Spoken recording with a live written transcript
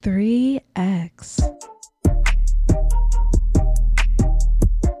3X.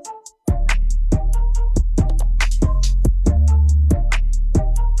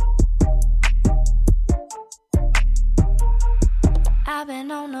 I've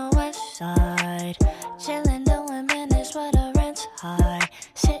been on the west side, chillin', doing business with a rent high.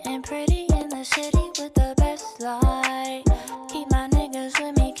 Sitting pretty in the city with the best light. Keep my niggas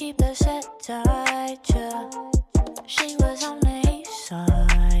with me, keep the set tight, yeah. She was on the east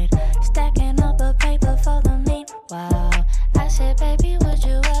side, stacking up a paper for the meanwhile. I said, baby, would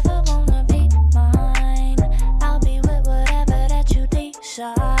you ever wanna be mine? I'll be with whatever that you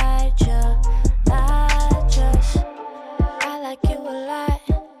decide, yeah. I like you a lot.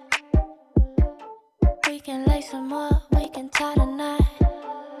 We can lay some more, we can tie the knot.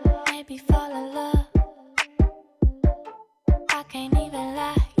 Maybe fall in love. I can't even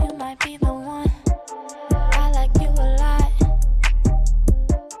lie, you might be the one. I like you a lot.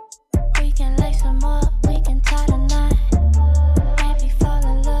 We can lay some more, we can tie the knot. Maybe fall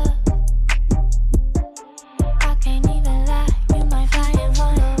in love. I can't even lie, you might fly in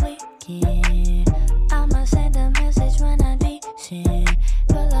for the weekend. I'ma send a message when I decent.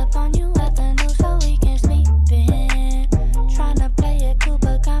 Pull up on you at the news so we can sleep in. Tryna play it cool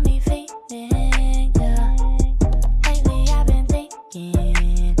but got me feeling, yeah. Lately I've been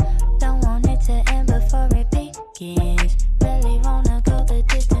thinking, don't want it to end before it begins. Really wanna go the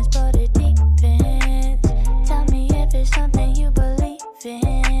distance but it depends. Tell me if it's something you believe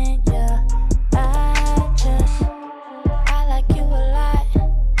in, yeah. I like you a lot.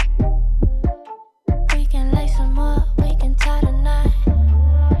 We can lay some more, we can tie the knot.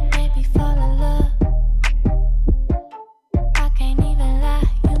 Maybe fall in love. I can't even lie,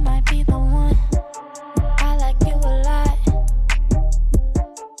 you might be the one. I like you a lot.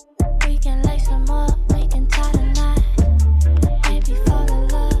 We can lay some more, we can tie the knot. Maybe fall in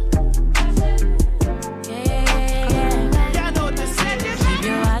love. Yeah. Y'all know what this is. Keep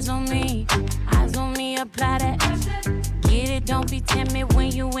your eyes on me, apply that. Get it, don't be timid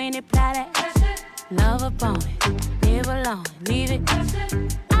when you in it, apply that. Love up on it, live alone, leave it. I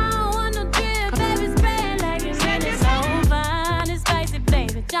don't want no drip, baby, spray it like it's really so fine and spicy,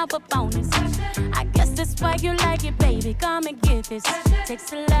 baby. Jump up on this. I guess that's why you like it, baby. Come and get this.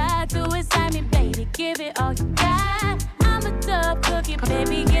 Takes a lot to excite me, baby. Give it all you got. I'm a tough cookie,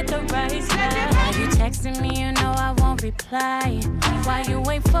 baby. Get the right spot. Why you texting me? You know I won't reply. Why you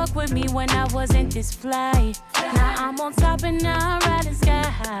ain't fuck with me when I wasn't this fly? Now I'm on top and now I'm riding sky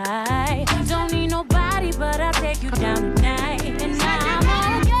high. Don't need nobody, but I'll take you down tonight. And now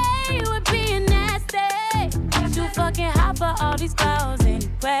I'm okay with being nasty. Too fucking hot for all these clothes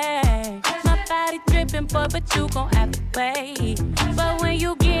anyway. My body dripping, but you gon' have to wait. But when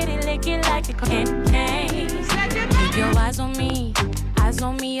you get it, lick it like a candy cane. Keep your eyes on me,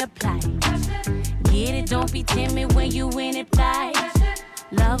 apply. Get it, don't be timid when you in it, fly.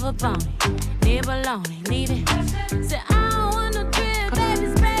 Love up on it, live alone and leave it. Say I don't want no drip, baby,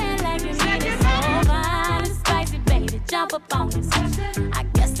 spray it like you need it. So fine and spicy, baby, jump up on this. I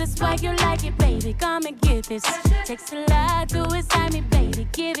guess that's why you like it, baby. Come and get this. Takes a lot to excite me, baby.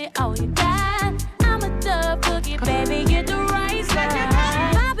 Give it all you got. I'm a tough cookie, baby. Get the right side.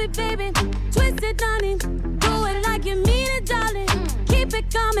 Pop it, baby. Twist it, honey. Do it like you mean it, darling. Keep it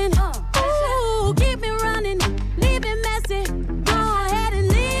coming. Ooh, keep me running. Leave it messy. Go ahead and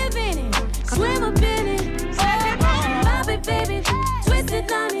live in it. Swim up in it. Pop it, baby. Twist it,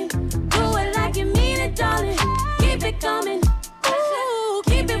 honey. Do it like you mean it, darling. Keep it coming. Ooh,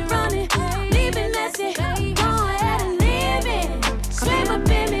 keep it running. Leave it messy. Go ahead and live in it. Swim up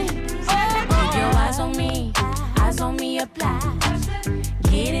in it. Keep your eyes on me, apply.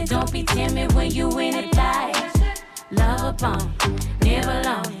 Get it, don't be timid when you in it, die. Love upon it, live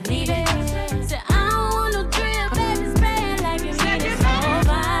alone, leave it. Say I don't want no drip, baby, spray it like you mean it. So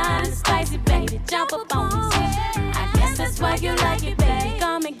fine and spicy, baby, jump up on this. I guess that's why you like it, baby.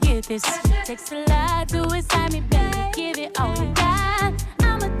 Come and get this. Takes a lot to excite me, baby. Give it all you got.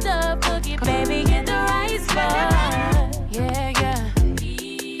 I'm a tough cookie, baby. Get the right spot. Yeah, yeah.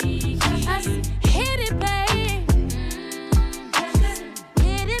 Hit it, babe.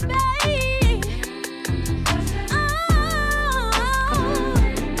 Hit it, babe. Oh,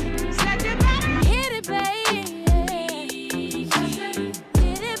 hit it, babe.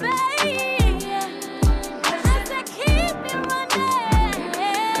 Hit it, babe. I said, keep it running.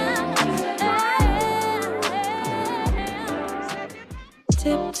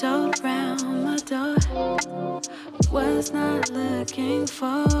 Tiptoed round my door. Was not looking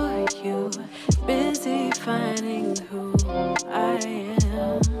for you. Busy finding who I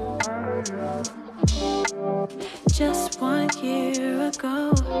am. Just 1 year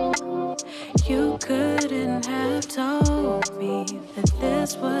ago, You couldn't have told me that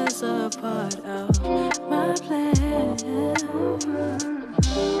this was a part of my plan.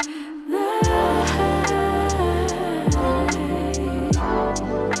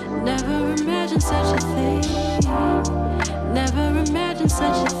 Never imagined such a thing. Never imagined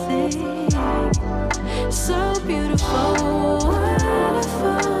such a thing. So beautiful,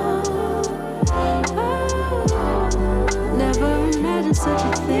 wonderful. Never imagined such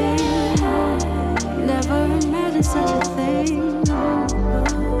a thing. Never imagined such a thing.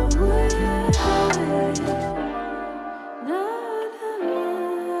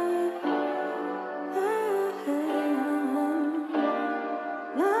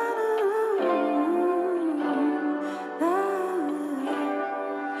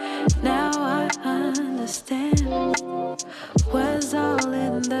 Now I understand. Was all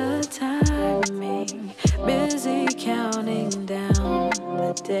in the timing. Busy counting down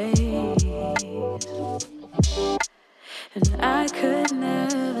the days. And I could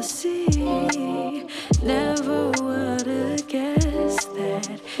never see, never would have guessed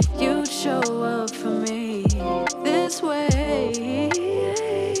that you'd show up for me this way.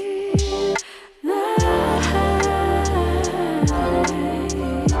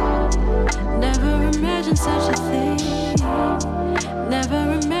 Never imagined such a thing.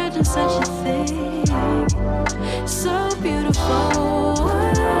 Never imagined such a thing. So beautiful,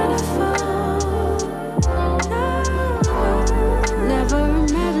 wonderful. Never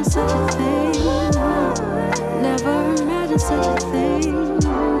imagined such a thing. Never imagined such a thing.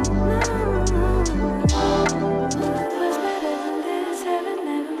 Was better than this, heaven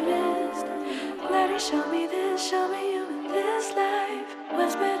never missed. Glad he showed me this, show me you in this life.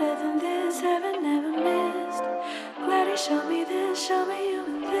 Was better than this, heaven never missed. Glad he showed me this, show me you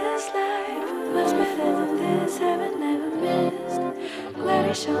in this life. Was better than this, heaven never missed. Glad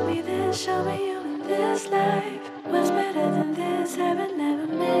he showed me this, show me you in this life. Was better than this, heaven never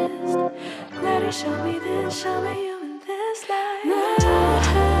missed. Glad he showed me this, show me you in this life.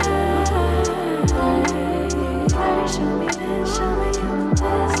 Glad he showed me this, show me you in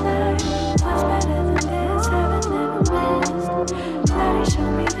this life. Was better than this, heaven never missed. Glad he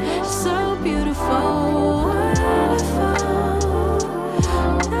showed me this, so beautiful, wonderful.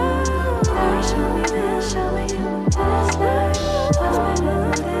 Glad he showed me this, show me you in this life. Was better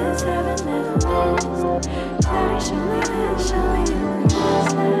than this, heaven never missed. Glad he showed me this, show me you in this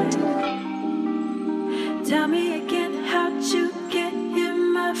life. Tell me again, how'd you get here,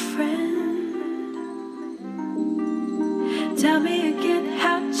 my friend? Tell me again,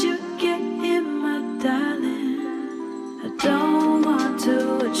 how'd you get here, my darling? I don't want to,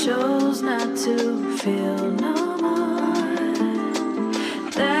 I chose not to feel no more.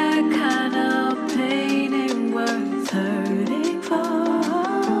 That kind of pain ain't worth hurting for.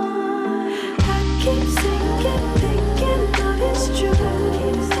 I keep singing, thinking of his truth. I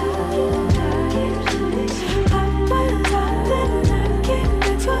was out and I came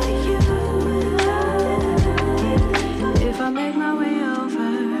back for you. If I make my way over,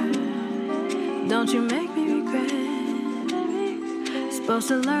 don't you make me regret. Supposed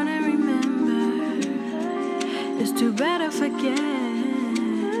to learn and remember. It's too bad I forget.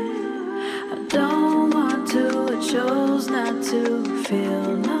 I don't want to, I chose not to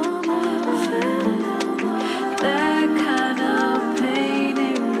feel no more. That kind of pain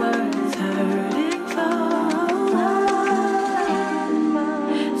ain't worth hurting for.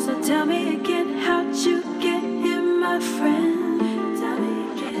 So tell me again, how'd you get here, my friend? Tell me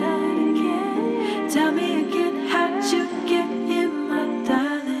again. Tell me again, how'd you get here, my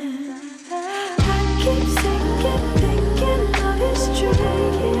darling? I keep singing, thinking of his truth.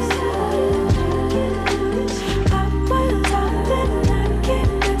 I was out and I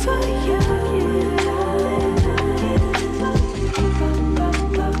came back for you.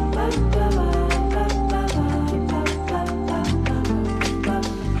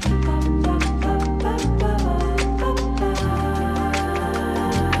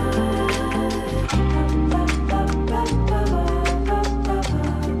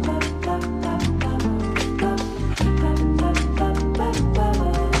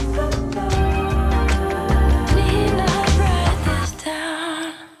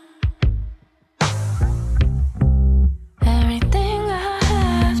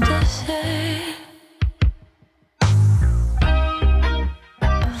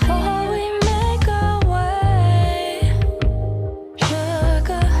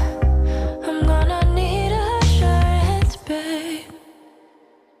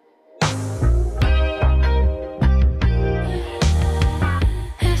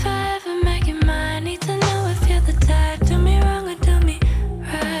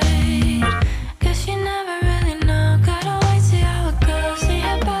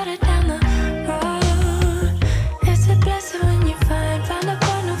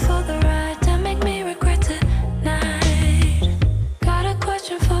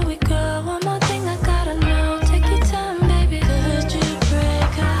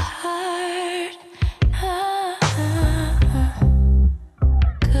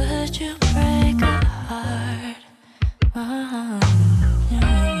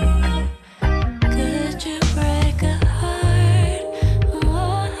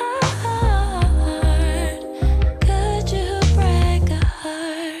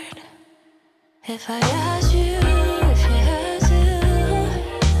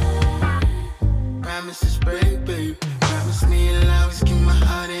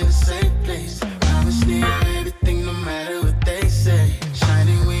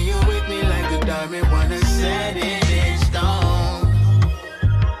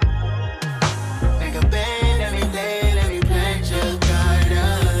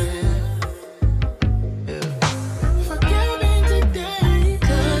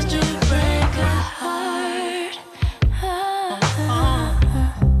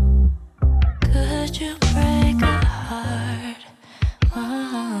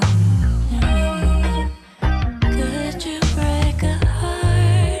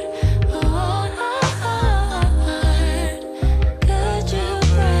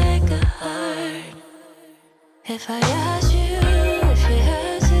 If I asked you if you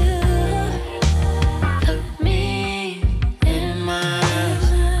had to look me in my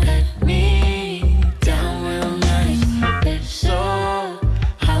eyes, let me down real nice. If so,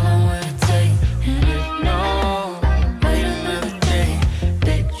 how long would it take? And if no, wait another day.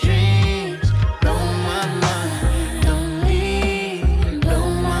 Big dreams blow my mind, don't leave, blow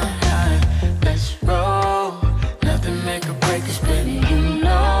my heart. Let's roll, nothing make or break us, baby. You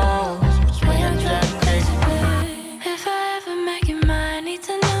know which way I drive crazy. If I ever make you mine, need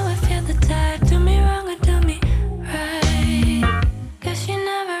to know if you're the type. Do me wrong or do me right. Guess you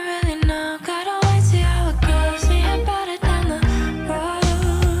never really know. Gotta wait, see how it goes. See about it down the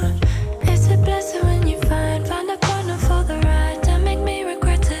road. It's a blessing when you find a partner for the ride. Don't make me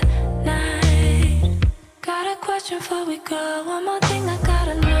regret tonight. Got a question before we go. One more thing I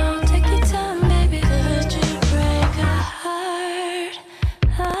gotta know. Take your time, baby. Could you break a heart?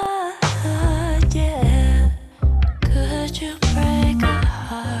 Yeah. Could you break a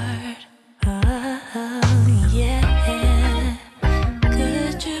heart? Yeah.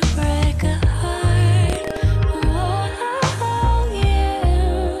 Could you break a heart?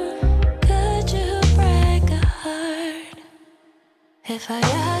 Yeah. Could you break a heart? If I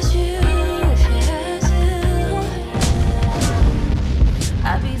asked you if you had to. I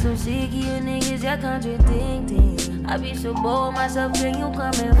be so sick of you niggas, y'all contradicting. I be so bored myself, can you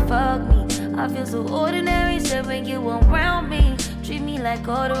come and fuck me? I feel so ordinary, except when you around me. Treat me like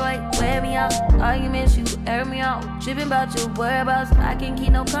all the right, wear me out. Arguments, you air me out. Tripping about your whereabouts. I can't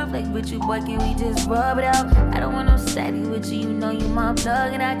keep no conflict with you, boy, can we just rub it out? I don't want no static with you, you know you my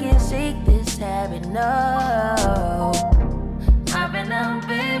plug. And I can't shake this habit, no. I've been out,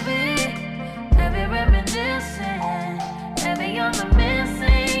 baby. Heavy reminiscing. Heavy on the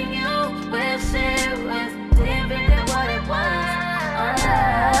missing. You wish it was different than what it was.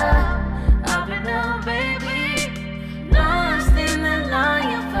 I've been out, baby. Lost in the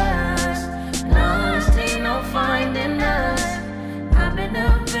line first. Lost, ain't no finding us. I've been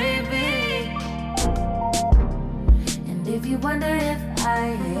out, baby. And if you wonder if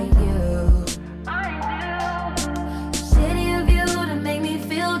I hate you, I do. City of you to make me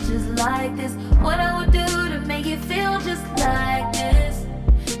feel just like this. What I would do to make you feel just like this.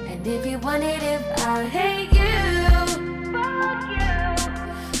 And if you wondered if I hate you, fuck you.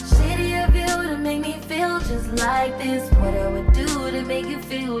 City of you to make me feel just like this. What I would do to make you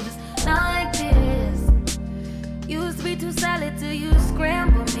feel just like this. Used to be too solid till you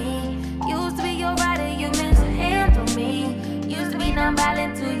scramble me. Used to be your rider, you mishandle me. Used to be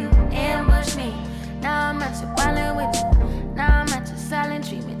non-violent till you ambush me. Now I'm at your wildin' with you. Now I'm at your silent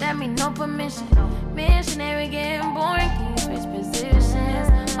treatment. That mean no permission. Missionary getting boring, can you switch positions?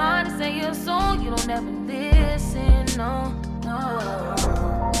 Hard to say your soul, you don't ever listen, no, no.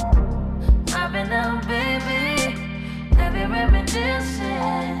 I've been out, baby. Heavy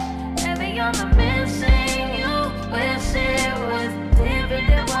reminiscing. Heavy on the missing. You wish it was different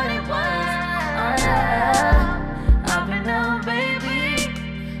than what it was. I've been out, baby.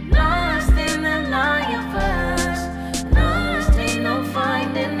 Lost in the line first. Lost, ain't no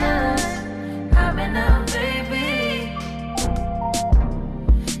finding us. I've been out, baby.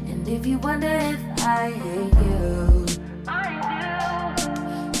 And if you wonder if I hate you, I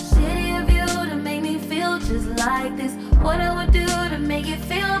do. City of you to make me feel just like this. What I would do to make it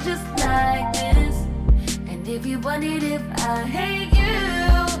feel just like this. And if you wondered if I hate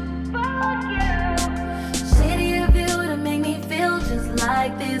you, fuck you. City of you to make me feel just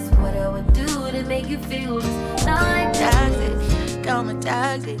like this. What I would do to make you feel just like this. Toxic, call me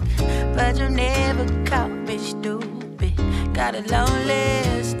toxic, but you never caught me stupid. Got a long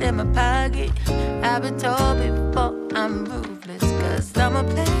list in my pocket. I've been told before I'm ruthless, cause I'm a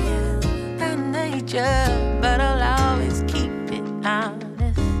player by nature, but I'll always keep it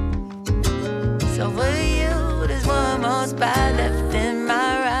honest. So for you, there's one more spot left in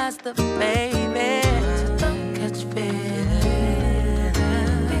my roster, baby. So don't catch feelings,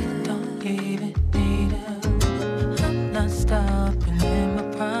 don't even need it. I'm not stopping in my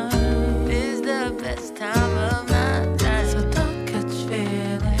prime. This is the best time of my life. So don't catch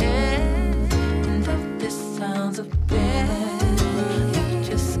feelings, and if this sounds a bit, you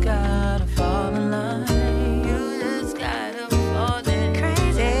just gotta fall in line. You just gotta fall in.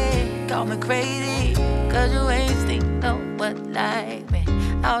 Crazy, call me crazy, cause you ain't seen no one like me.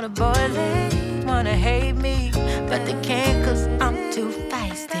 All the boys, they wanna hate me, but they can't cause I'm too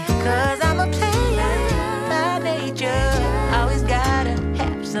feisty. Cause I'm a player by nature, always gotta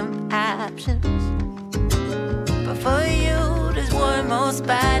have some options. But for you, there's one more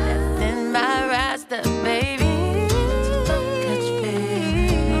spot left in my roster, baby. So don't catch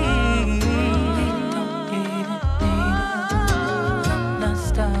feelings, don't even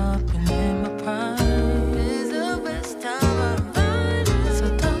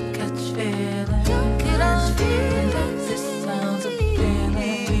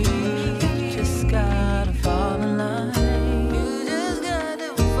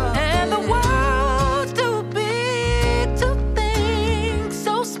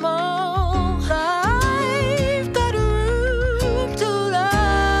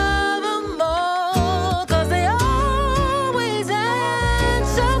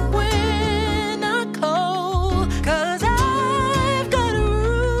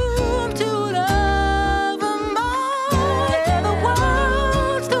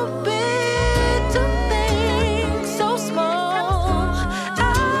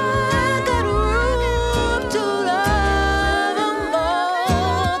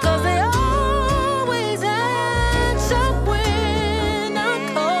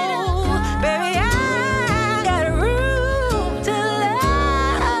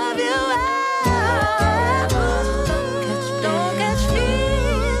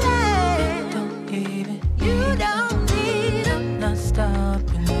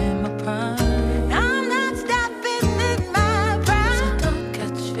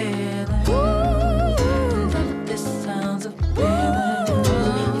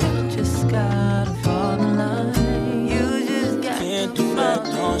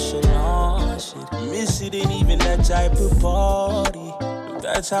that type of party. If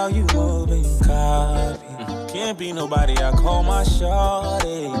that's how you move, then you copy. Can't be nobody I call my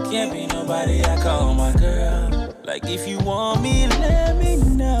shawty. Can't be nobody I call my girl. Like if you want me, let me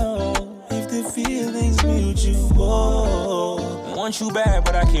know. If the feeling's mutual. Want you bad,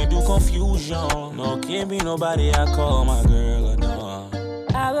 but I can't do confusion. No, can't be nobody I call my girl, no.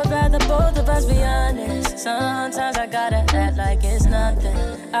 I would rather both of us be honest. Sometimes I gotta act like it's nothing.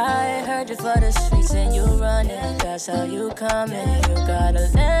 I ain't heard you for the streets and you running. That's how you coming. You gotta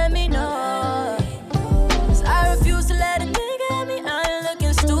let me know. Cause I refuse to let a nigga at me. I ain't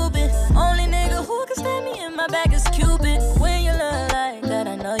looking stupid. Only nigga who can stand me in my back is Cupid. When you look like that,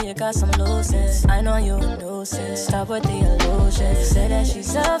 I know you got some loose. I know you a nuisance. Stop with the illusion. Say that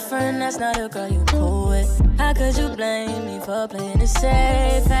she's suffering, that's not a girl you cool with. How could you blame me for playing it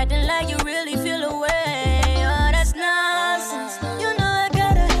safe? Acting like you really feel away. Oh, that's nonsense. You know I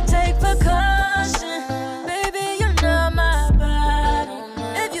gotta take precaution. Baby, you're not my body.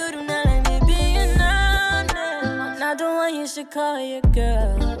 If you do not let me be honest, I'm not the one you should call your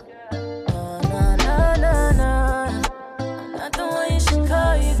girl. Oh, no, no, no, no. I'm not the one you should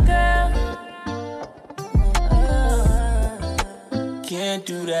call your girl. Can't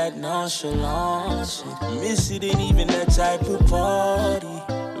do that nonchalant shit. Miss it ain't even that type of party.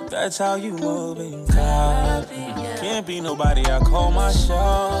 If that's how you move, then you copy. Can't be nobody I call my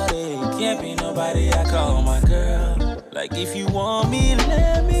shawty. Can't be nobody I call my girl. Like if you want me,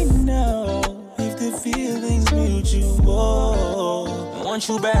 let me know. If the feeling's mutual. Want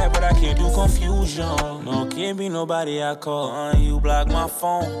you bad, but I can't do confusion. No, can't be nobody I call. You block my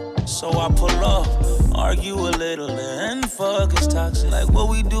phone, so I pull up. Argue a little and fuck, it's toxic. Like what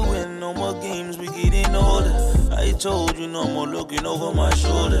we doing, no more games, we getting older. I told you no more looking over my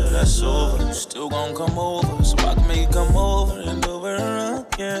shoulder. That's over, you still gon' come over. So I can make you come over and over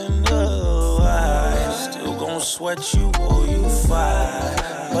again. Oh, I still gon' sweat you or you fight.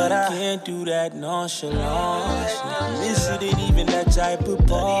 But I can't do that nonchalant shit. Miss it ain't even that type of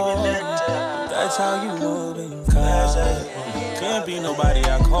party. That's how you move and cry. Can't be nobody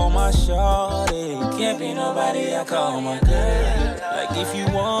I call my shawty. Can't be nobody I call my girl. Like if you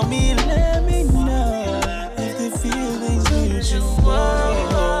want me, let me know. If the feeling's mutual.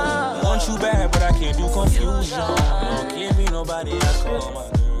 Want you bad, but I can't do confusion. No, can't be nobody I call my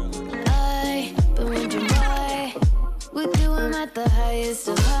girl. I believe you right. With you I'm at the highest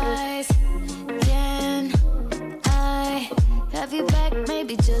of highs. Can I have you back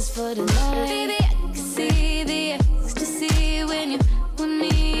maybe just for the night? Baby, I can see the ecstasy when you with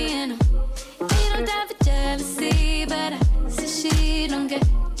me. And ain't no time for jealousy, but I say she don't get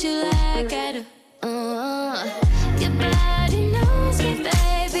you like I do. Your body knows me,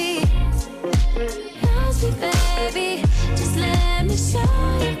 baby. Knows me, baby. Just let me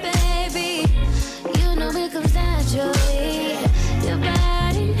show you, baby. You know it comes naturally. Your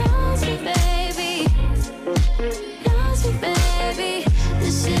body knows me, baby. Knows me, baby. The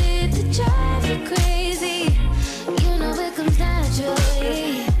shit that drives you crazy. You know it comes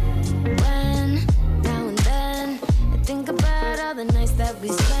naturally. When, now and then, I think about all the nights that we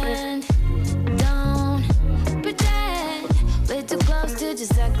spend. Don't pretend we're too close to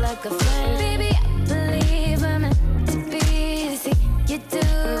just act like a friend. Baby, I believe I'm meant to be. See, you do,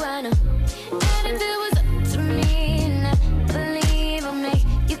 I know. And if it was up to me, and I believe I'll make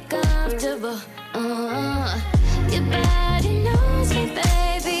you comfortable. Your body knows me,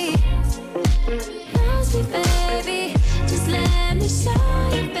 baby. Knows me, baby. Just let me show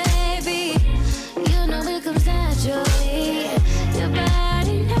you, baby. You know it comes naturally. Your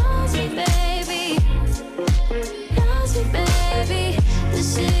body knows me, baby. Knows me, baby. The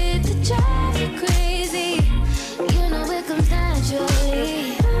shit that drives you crazy. You know it comes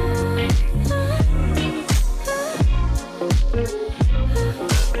naturally.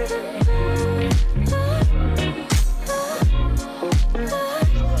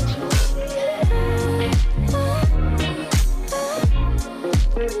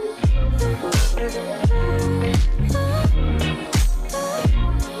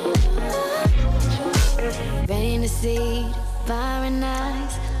 Rain a seed, fire and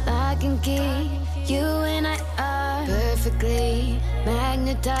ice, lock and key. You and I are perfectly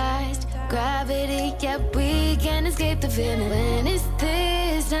magnetized. Gravity, yeah, we can't escape the feeling. When it's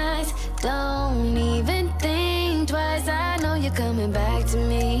this nice, don't even think twice. I know you're coming back to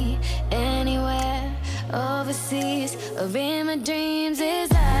me. Anywhere, overseas, or in my dreams.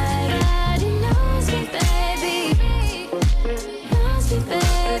 It's like God knows me, baby. Knows me,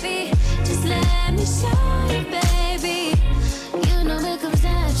 baby. Just let me show you, baby. You know it comes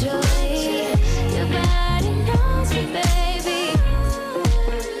naturally. Your body knows me, baby.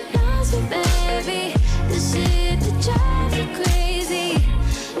 Knows me, baby. The shit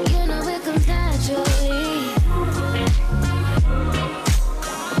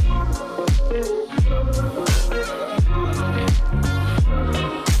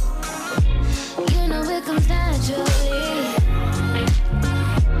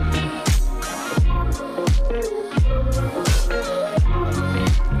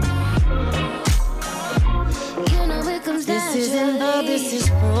this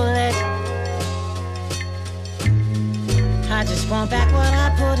is roulette. I just want back what I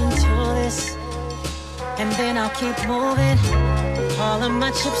put into this, and then I'll keep moving. All of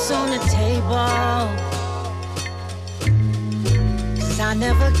my chips on the table, 'cause I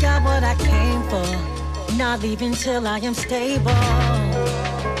never got what I came for, not leaving till I am stable.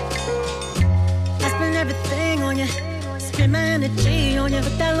 I spend everything on you, spend my energy on you,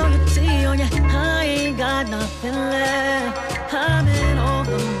 with that loyalty on you. I ain't got nothing left, I'm in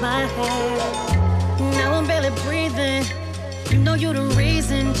over my head. Now I'm barely breathing, you know you're the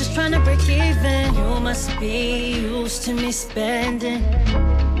reason, just trying to break even. You must be used to me spending.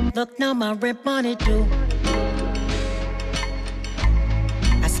 Look now, my rent money due.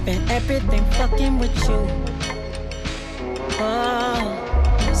 I spent everything fucking with you. Oh,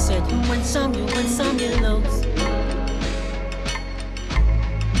 you said you win some, you lose.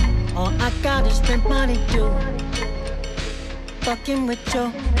 All I got is rent money due. Fucking with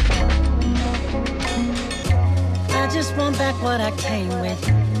you. I just want back what I came with.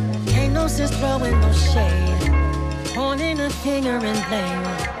 Ain't no sense throwing no shade, pointing a finger and blame.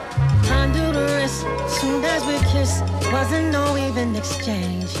 Undo the rest, soon as we kiss, wasn't no even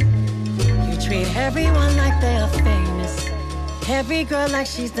exchange. You treat everyone like they are famous, every girl like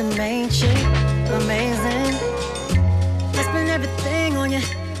she's the main chick. Amazing. I spend everything on you,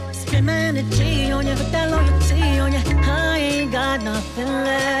 spend my energy on you, with that loyalty on you. I ain't got nothing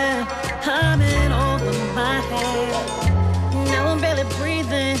left, I'm in over my head. Now I'm barely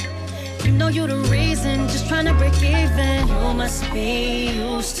breathing, you know you're the reason, just trying to break even. You must be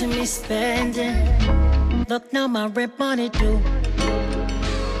used to me spending. Look now, my rent money due.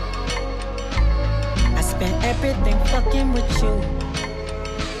 I spent everything fucking with you.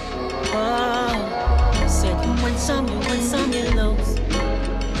 Oh, you said you win some, you lose.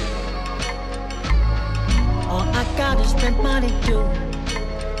 All I got is rent money due.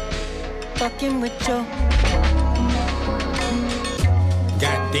 Fucking with you.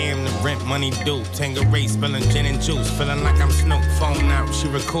 Goddamn, the rent money due. Tangeray spilling gin and juice, feeling like I'm Snoop. Phone out, she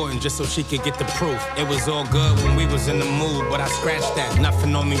recording just so she could get the proof. It was all good when we was in the mood, but I scratched that.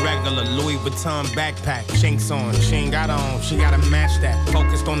 Nothing on me regular, Louis Vuitton backpack. Chinks on, she ain't got on, she gotta match that.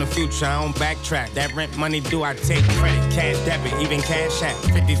 Focused on the future, I don't backtrack. That rent money due, I take credit, cash debit, even cash app.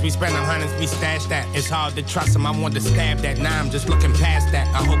 50s we spend, 100s we stash that. It's hard to trust him, I want to stab that. Now I'm just looking past that.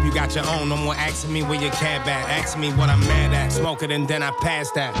 I hope you got your own, no more asking me where your cab at. Asking me what I'm mad at, smoke it and then I pass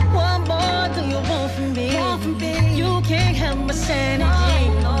that. What more do you want from me? You can't have my sanity.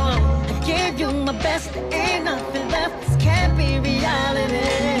 No. I gave you my best, there ain't nothing left. This can't be reality.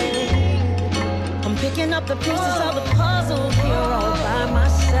 I'm picking up the pieces of the puzzle here all by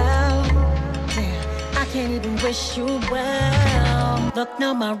myself. Damn, I can't even wish you well. Look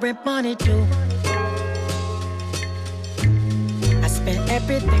now, my rent money due. I spent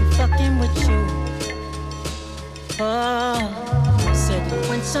everything fucking with you. Oh, you said you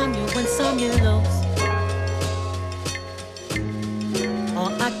win some, you lose.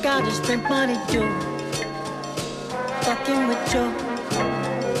 All I got is rent money due. Fucking with you.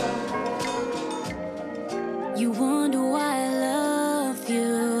 You wonder why I love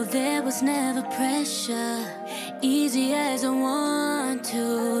you. There was never pressure. Easy as I want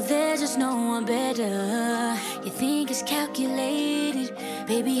to. There's just no one better. You think it's calculated.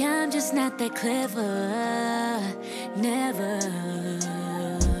 Baby, I'm just not that clever. Never.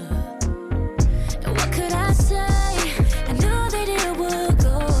 What could I say? I knew that it would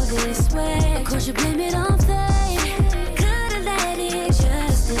go this way. Of course you blame it on fate. Could've let it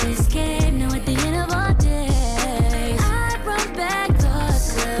just escape. Now at the end of our days, I run back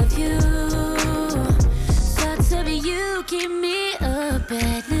thoughts of you. Thoughts of you keep me up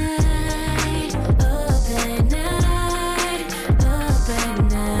at night. Up at night. Up at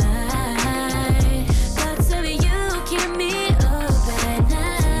night. Thoughts of you keep me up at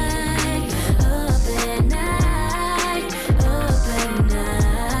night. Up at night. Up at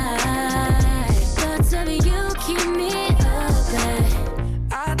night. Thoughts of you keep me up at.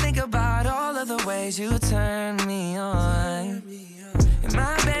 I think about all of the ways you turn me on. And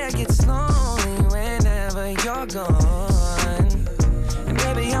my bed gets lonely whenever you're gone. And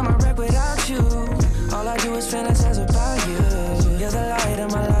baby, I'm a wreck without you. All I do is fantasize about you. You're the light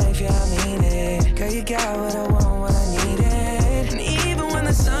of my life, yeah, I mean it. Girl, you got what I want, what I needed. And even when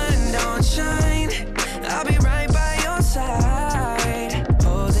the sun don't shine, I'll be right by your side,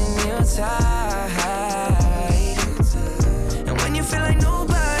 holding you tight. And when you feel like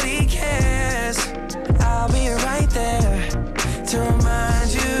nobody cares, I'll be right there to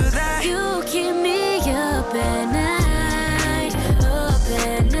remind you that You keep me up at night. Up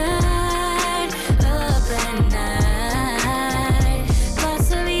at night. Up at night.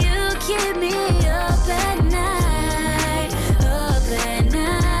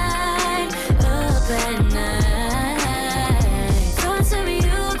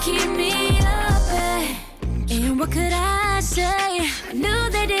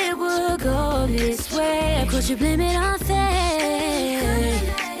 this way. Could you blame it on fate?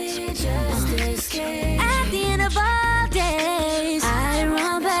 At the end of all days, I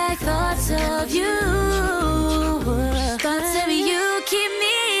run back thoughts of you. Thoughts of you keep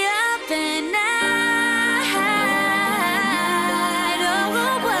me up at night. Oh,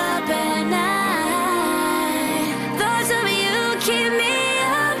 up at night. Thoughts of you keep me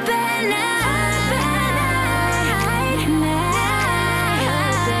up at night.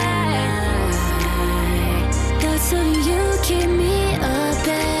 Thoughts of you keep me up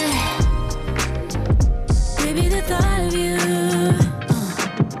at. Baby, the thought of you.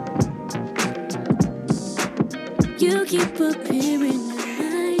 You keep appearing in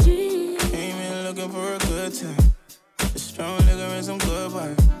my dreams. Came in looking for a good time. A strong nigga and some good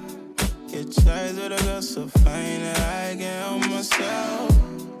vibe. Get charged with a girl so fine that I can't help myself.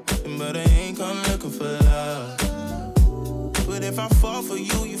 But I ain't come looking for love. But if I fall for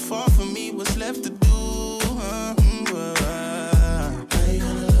you, you fall for me. What's left to do? How you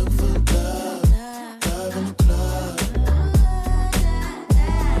gonna look for love? Love in the club.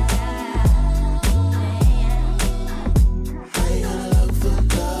 How you gonna look for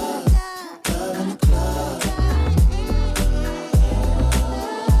love? Love in the club.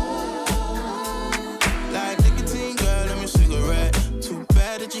 Like nicotine, girl, let me cigarette. Too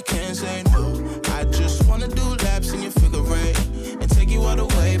bad that you can't say no. I just wanna do laps in your figure eight and take you all the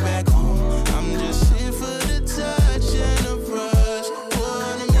way back home. I'm just here for the touch and the rush.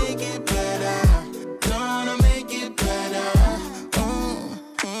 Wanna make it better, gonna make it better.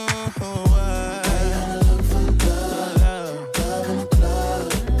 Look for love, love in the club.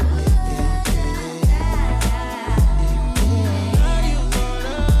 How you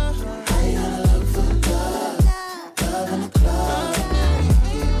gonna look for love, love in the club?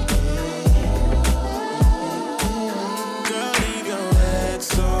 Girl, leave your head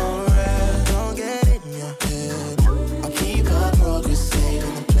so red. Don't get it in your head. I'll keep her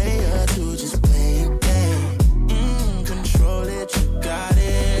procrastinating and play her to just play a game. Control it, you got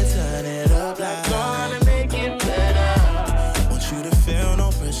it. Turn it up like gonna make it better. Want you to feel no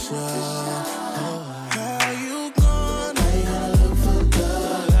pressure. How you gonna look for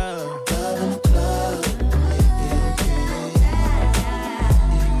love, love in the club?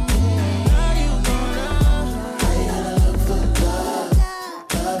 How you gonna look for love,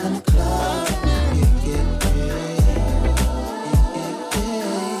 love in the club?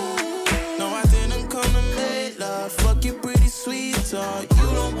 No, I didn't come to make love. Fuck you, pretty sweet talk. You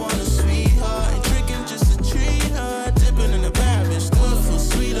don't want a sweetheart. Ain't tricking just to treat her. Dipping in the bad bitch, do it for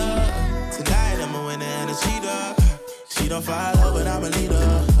sweeter. Tonight I'm a winner and a cheater. She don't follow, but I'm a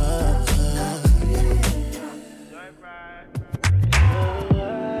leader.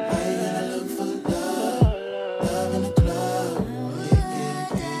 How you gonna look for love, love in the club?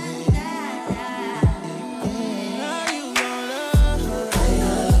 How you gonna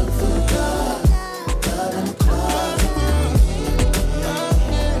look for love, love in the club?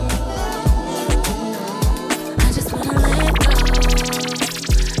 I just wanna let go.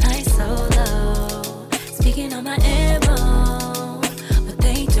 I'm so low. Speaking on my ammo, but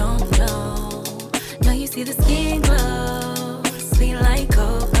they don't know. Now you see the skin glow, sweet like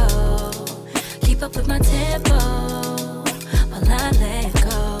cocoa. Keep up with my tempo while I let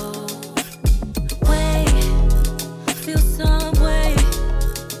go. Wait, feel some way.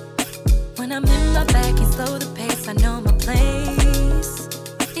 When I'm in my bag, you slow the pace. I know my place.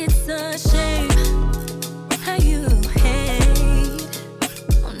 It's a shame how you hate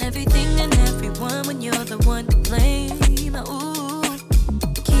on everything and everyone when you're the one to blame. Ooh,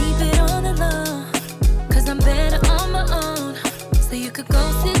 keep it on the low, 'cause I'm better on my own. So you could go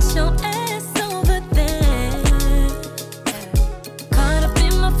sit your ass over there. Caught up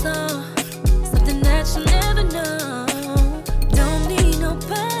in my flow, something that you never know. Don't need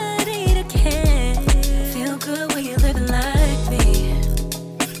nobody to care. Feel good when you're living like me.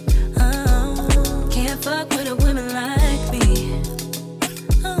 Oh, can't fuck with a woman like me.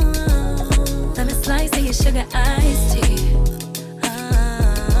 Oh, let me slice of your sugar iced tea.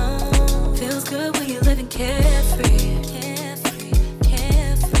 Oh, feels good when you're living carefree. Carefree,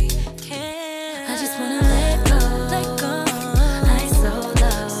 carefree, carefree. I just wanna let go. Let go. I'm so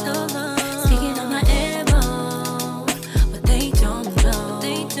low. So low. Speaking on my ammo, but they don't know.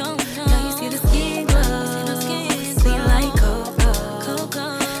 They don't know. Now you see the skin glow. Sweet like cocoa.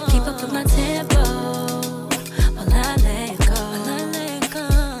 Keep up with my tempo while I let go.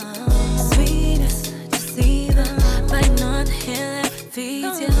 Sweetest, deceiver, but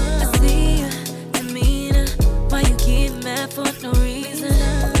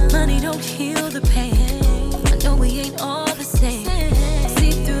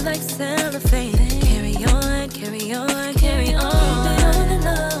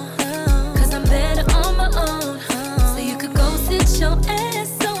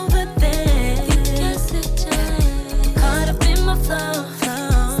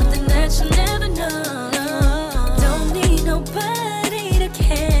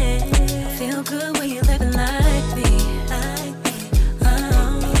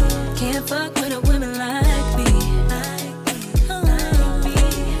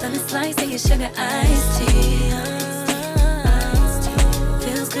flights, take your sugar iced tea.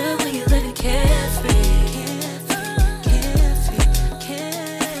 Feels good when you live it carefree.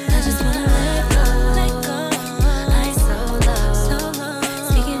 I just wanna let go. I so low,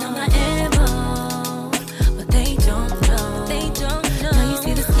 speaking on my ammo, but they don't know. Now you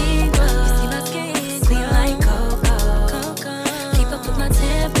see the skin glow, clean like cocoa. Keep up with my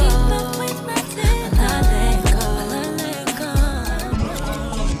tempo, I'm not letting go.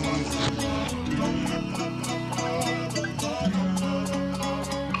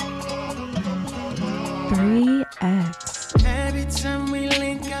 3X. Every time we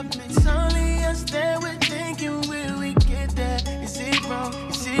link up, it's only us that we're thinking, will we get there? Is it wrong?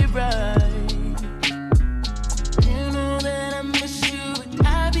 Is it right? You know that I miss you, but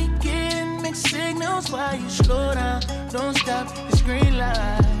I be getting mixed signals while you slow down. Don't stop, it's green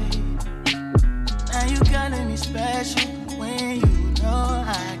light. Now you calling me special when you know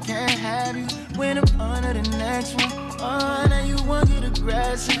I can't have you. When I'm on to the next one, oh, now you want to get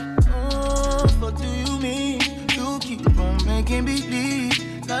aggressive. Oh, what do you mean? You keep on making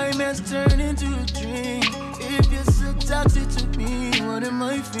believe nightmares turn into a dream. If you're so toxic to me, what am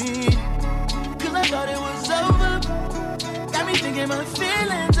I feeling? Cause I thought it was over. Got me thinking my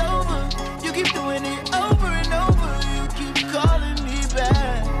feelings over. You keep doing it over and over. You keep calling me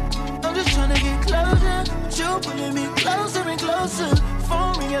back. I'm just trying to get closer, but you pulling me closer and closer.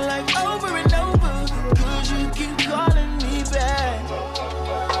 Phone ringing like over and over. Cause you keep calling me back.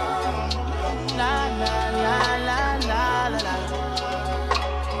 La la la la la la la.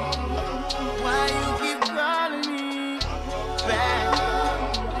 Why you keep calling me back?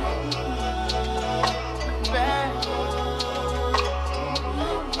 Back.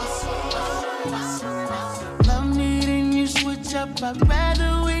 Love needing you switch up. I'd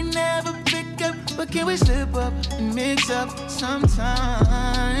rather we never pick up, but can we slip up and mix up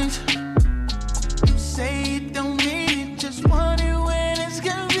sometimes? You say you don't need it, just want it when it's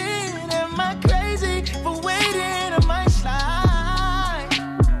convenient. Am I crazy for waiting? I might slide.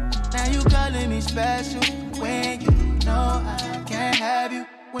 Now you calling me special when you know I can't have you.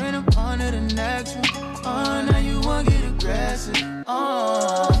 When I'm on to the next one, oh, now you won't get aggressive.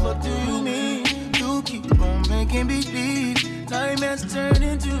 Oh, what do you mean? You keep on making believe nightmares turn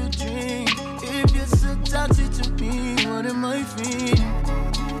into a dream. If you're so toxic to me, what am I feeling?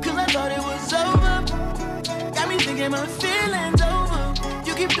 Cause I thought it was over. Got me thinking my feelings over.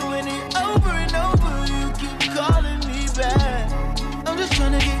 You keep doing it over and over. You keep calling me back. I'm just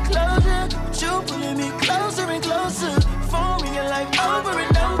trying to get closer, but you pulling me closer and closer. Phone ringing like over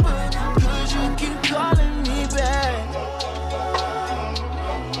and over. Cause you keep calling me back.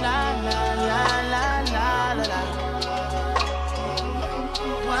 La la la la la la la.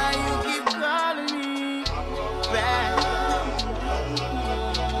 Why you keep calling me back?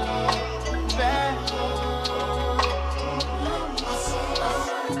 Back.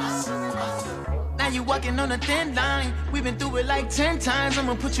 Now you walking on a thin line. We've been through it like 10 times.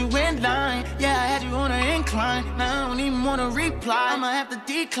 I'ma put you in line. Yeah, I had you on an incline. Now I don't even wanna reply. I'ma have to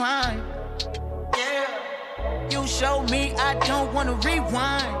decline. Yeah. You showed me I don't wanna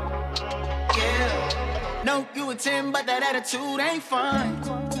rewind. Yeah. No, you a 10, but that attitude ain't fine.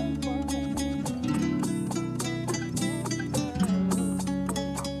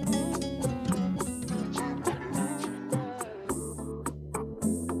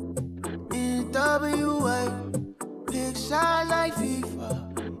 NWA, big size like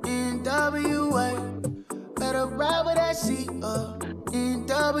FIFA. NWA, better ride with that seat up.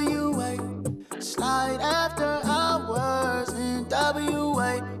 NWA, slide after hours.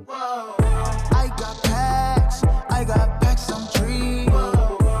 NWA, whoa. I got packs, I'm dreaming.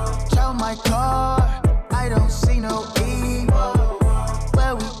 Chow my car, I don't see no E.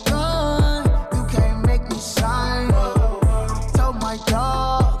 Where we going? You can't make me sign. Told my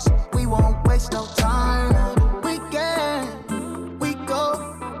dogs, we won't waste no time. We go.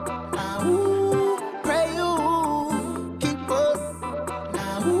 Now, ooh, pray you keep up.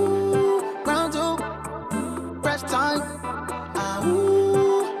 Now, ooh, round two, press time. Now,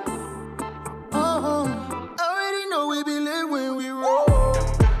 ooh, oh, already know we be lit when we roll.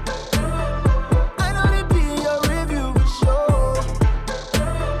 I know they be in your review for sure.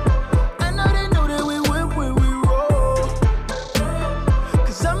 I know they know that we whip when we roll.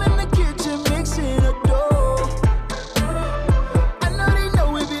 Cause I'm in the kitchen mixing a dough. I know they know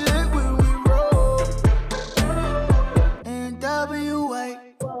we be lit when we roll. NWA,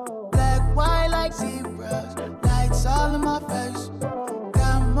 black, white like zebras. Lights all in my face.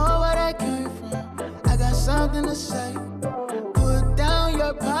 Got more where that came from. I got something to say. Put down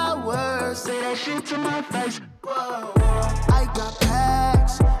your power. Say that shit to my face. Whoa. I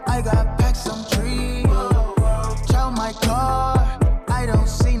got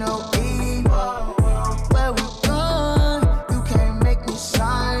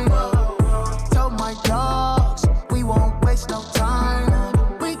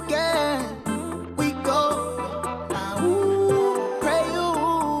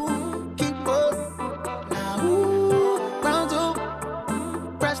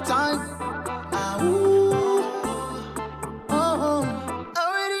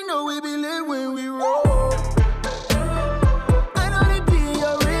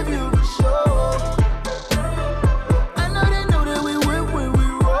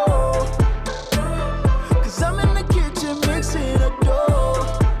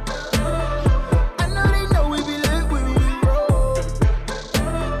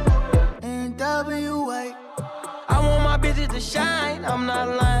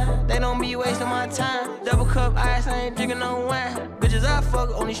I fuck,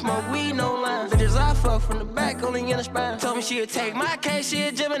 only smoke weed, no lime. Bitches I fuck from the back, only in the spine. Told me she'd take my case, she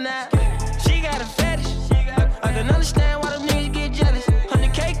a Gemini. She got a fetish. I can understand why them niggas get jealous.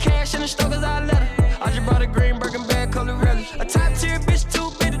 100K cash in the store cause I let her. I just brought a green Birkin bag, color relish. A top tier bitch too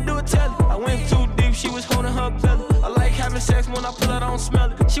big to do a telly. I went too deep, she was holding her belly. I like having sex when I pull it, I don't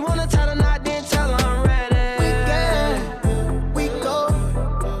smell it. She wanna tie the knot, then tell her I'm ready. We go.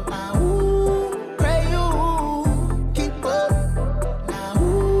 Ooh, pray you keep up.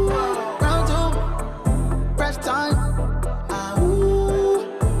 Ooh, round two, press time. Ooh,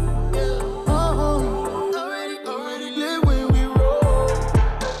 yeah. Oh, already lit when we roll.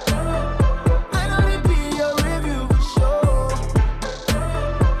 I know they be your review for sure.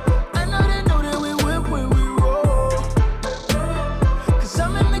 I know they know that we whip when we roll. Cause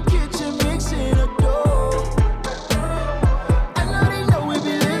I'm in the kitchen mixing a dough. I know they know we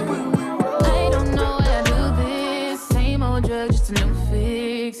be lit when we roll. I don't know how to do this. Same old drug, just a new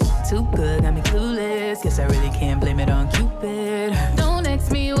fix. Too good, got me clueless. Guess I really can't blame it on Cupid. Don't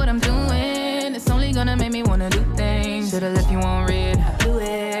ask me what I'm doing. It's only gonna make me wanna do things. Should've left you on red. I blew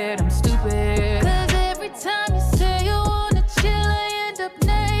it, I'm stupid. Cause every time you say you wanna chill, I end up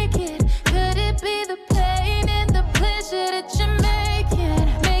naked. Could it be the pain and the pleasure that you're making?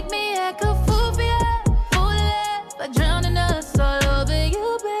 Make me act a fool for you, fool by drowning us all over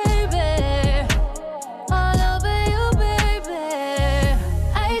you, baby. All over you, baby.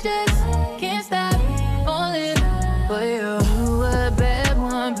 I just can't stop falling for you. You a bad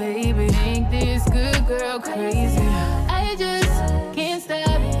one, baby. Ain't this good girl crazy? I just can't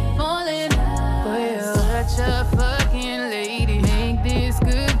stop falling for you. Such a fucking lady. Ain't this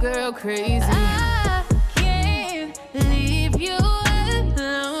good girl crazy? I can't leave you alone.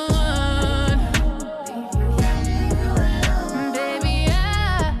 Baby,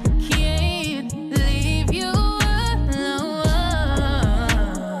 I can't leave you alone.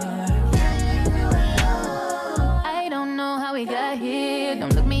 I don't know how we got here.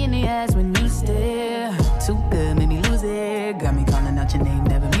 Don't look me in the eyes when you stare. Too good, made me lose it. Got me calling out your name,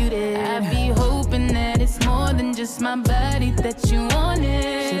 never muted. I be hoping that it's more than just my body that you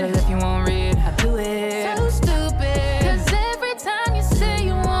wanted. Should've left you on red, I blew it. So stupid. Cause every time you say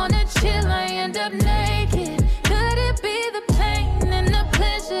you wanna chill, I end up naked. Could it be the pain and the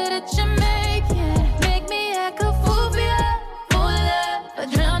pleasure that you're making? Make me act a fool for you, fool for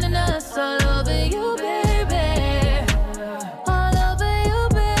drowning us all over you, baby. All over you,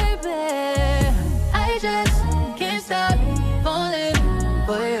 baby. I just can't stop falling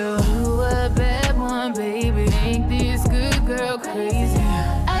for you. You a bad one, baby. Ain't this good girl crazy?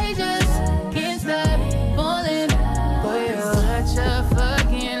 I just can't stop falling for you. Such a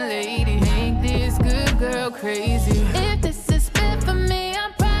fucking lady. Ain't this good girl crazy? If this is meant for me,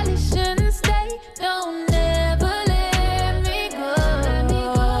 I probably shouldn't stay. Don't ever let me go.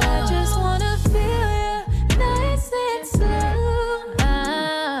 I just wanna feel you nice and slow.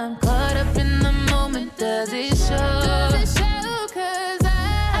 I'm caught up in the moment. Does it show? Cause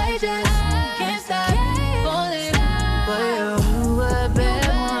I just can't stop falling for you. You a bad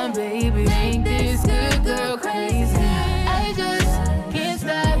one, baby. Ain't this good girl crazy? I just can't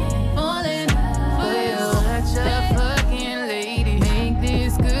stop falling for you. Such a fucking lady. Ain't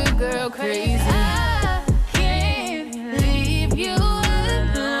this good girl crazy? I can't leave you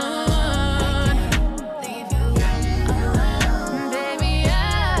alone. Baby, I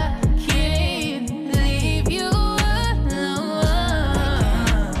can't leave you alone.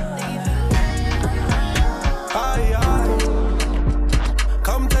 Aye.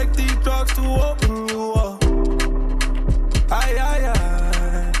 Come take these drugs to open you up. Aye.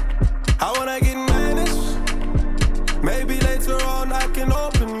 I wanna get managed. Maybe later on I can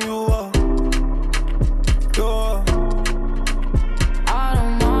open you up. Yeah. I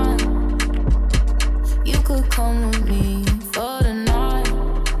don't mind. You could come with me for the night.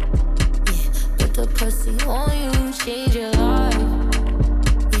 Yeah, put the pussy on you, change your life.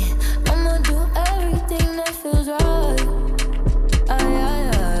 Yeah, I'ma do everything that feels right.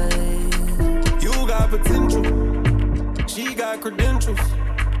 Aye. You got potential. She got credentials.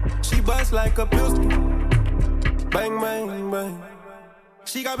 She busts like a pistol. Bang, bang, bang.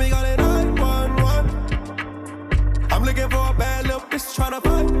 She got me calling 911. I'm looking for a bad little bitch tryna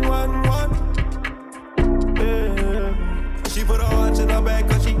find one. Yeah. She put her watch in her back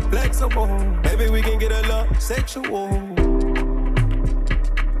cause she flexible. Maybe we can get a little sexual.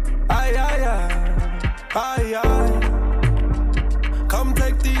 Aye. Come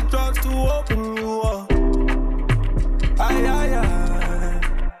take these drugs to open you up. Aye.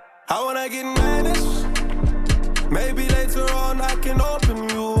 I wanna get managed. Maybe later on I can open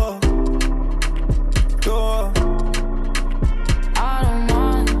you up. Yeah. I don't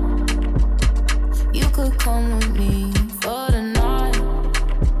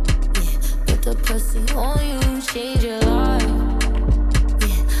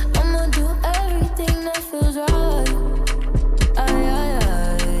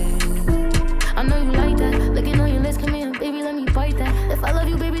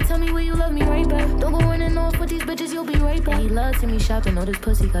love, take me shopping, know this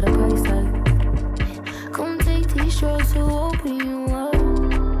pussy got a price tag. Come take these drugs to open you up.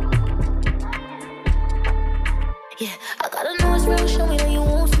 Yeah, I gotta know it's real, show me that you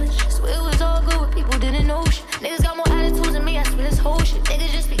won't switch. Swear it was all good, but people didn't know shit. Niggas got more attitudes than me, I swear this whole shit.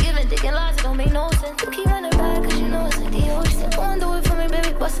 Niggas just be giving dick and lies, it don't make no sense. You keep running back, cause you know it's in the ocean. Go and do it for me,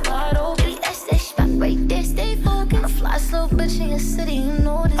 baby, bust it wide open. Baby, that's that shit, right there, stay focused. I fly slow, bitch, in your city, you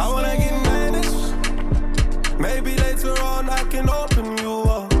know this. I wanna get managed. Maybe later on I can open you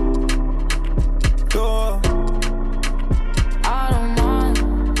up. Door. I don't mind.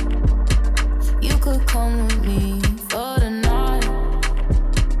 You could come with me for the night.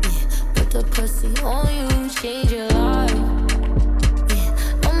 Yeah, put the pussy on you, change your life. Yeah,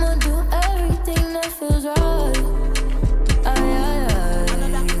 I'ma do everything that feels right.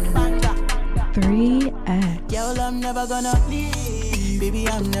 3X. Girl, I'm never gonna leave. Baby,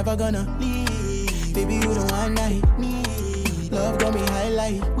 I'm never gonna leave. Baby, you the one I need. Love got me high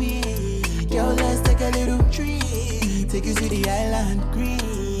like weed. Girl, let's take a little trip. Take you to the island, green.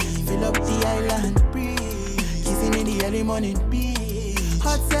 Fill up the island, breathe. Kissing in the early morning, beach.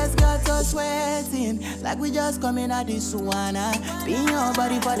 Hot sex got us sweating. Like we just coming out this sauna. Pin your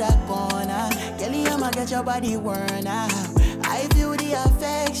body for that corner. Kelly, I'ma get your body worn out. I feel the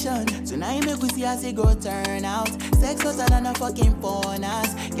affection. Tonight make we see as it go turn out. Sex hotter than a fucking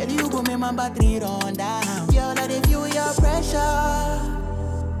bonus. Girl, you go make my battery run down. Girl, I dey feel your pressure.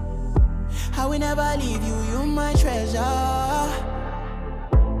 I will never leave you, you my treasure.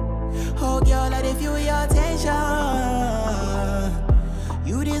 Oh girl, I dey feel your tension.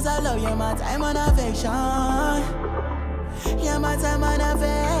 You deserve love, you're my time and affection. You're my time and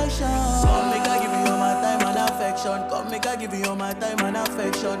affection. Come make I give you all my time and affection. Come make I give you all my time and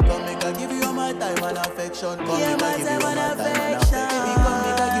affection. Come make I give you all my time and affection. Come make I give you all my time and affection. Baby, come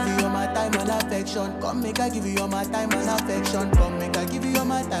make I give you all my time and affection. Come make I give you all my time and affection. Come make I give you all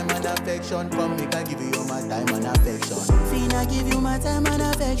my time and affection. Come make I give you all my time and affection. Finna give you my time and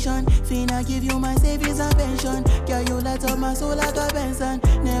affection. Finna give you my savings and pension. Girl, you light up my soul like a Benson.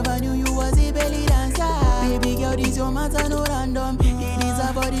 Never knew you was a belly dancer. Baby girl, this your matter, no random. It is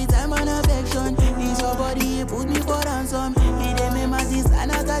a body time and affection. This your body, you put me for ransom. It ain't me massive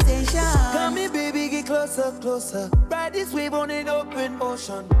and attention. Come here, baby, get closer, closer. Ride this wave on an open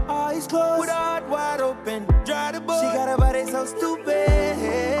ocean. Eyes closed, with her heart wide open. Dry the boat. She got a body so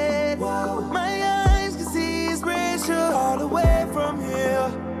stupid. Wow. My eyes can see inspiration all the way from here.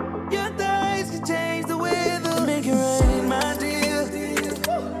 Your thighs can change the weather. Make it rain, my dear.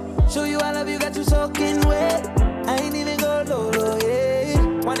 Show you I love you, got you soaking wet. I ain't even go low, yeah.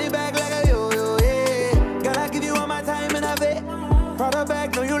 Want it back like a yo-yo, yeah. Gotta give you all my time and I bet. Brought her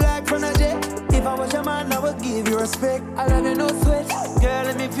back, know you like from the jet. If I was your man, I would give you respect. I love you, no sweat. Girl,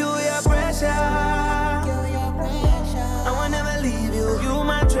 let me feel your pressure. I will never leave you, you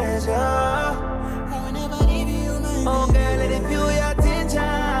my treasure. I will never leave you, my oh girl, let it feel your attention.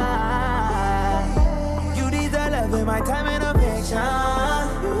 You deserve love in my time and affection.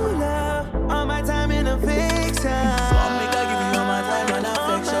 You love all my time and affection. Come make I give you all my time and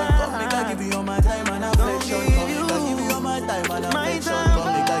affection. Come make I give you all my time and affection. Come make I give you all my time and affection.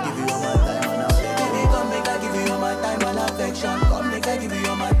 Come make I give you all my time and affection. Baby, come make I give you all my time and affection. Come make I give you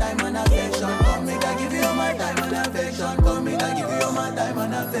all my time and affection. Come make I give you all my time and affection. Come make I give you all my time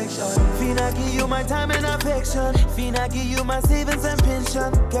and affection. Finna give you my time and affection. Finna give you my savings and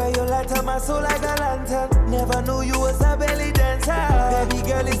pension. Girl, you light up my soul like a lantern. Never knew you was a belly dancer. Baby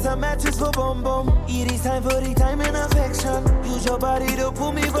girl, it's a mattress for bum bum. It is time for the time and affection. Use your body to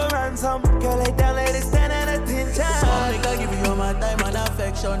pull me for ransom. Girl, lay down, let it stand at attention. Come make I give you all my time and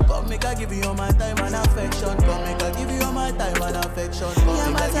affection. Come make I give you all my time and affection. Come make I give you all my time and affection.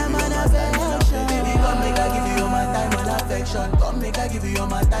 Come make I give you all my time and affection. Baby, come make I give you all my time and affection. Come make I give you all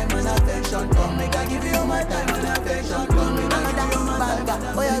my time and affection. Come make I give you all my time and affection. Come make I give you all my time.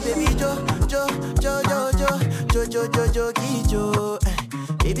 Oh yeah, baby, Jo, Kijo.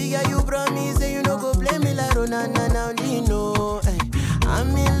 Baby girl, you promise that you no go play me like Ronana now, Dino.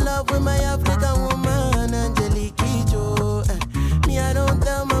 I'm in love with my African woman, Angelique Kijo. Me, I don't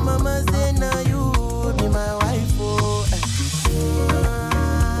tell my mama, say now you be my wife, oh.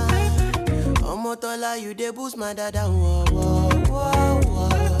 Omotola, you dey boost my dada, whoa, whoa, whoa, whoa.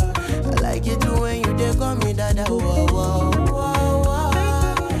 I like it too when you dey call me dada, whoa, whoa, whoa, whoa.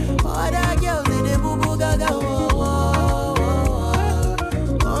 Other girls, they boo-boo gaga, whoa, whoa, whoa.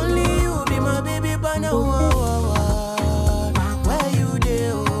 Only you be my baby partner, whoa, whoa, whoa. Where you dey,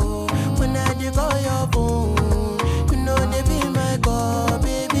 oh? When I dey call your phone, you know they be my call,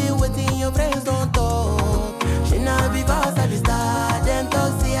 baby. Waiting your friends don't talk. She not because I be star, them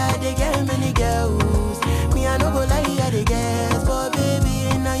talk, see I dey get many girls. Me, I no go lie, I dey get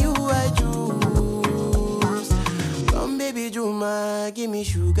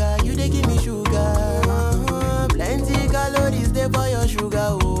sugar, you they give me sugar. Plenty calories there for your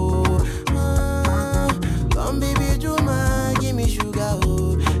sugar, oh. Come baby, Juma, give me sugar,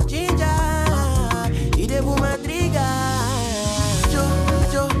 oh. Ginger, you they pull my trigger. Jo,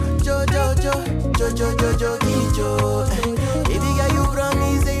 baby girl, you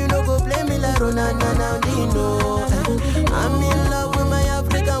promise say you no go play me like Ronaldinho. I'm in love with my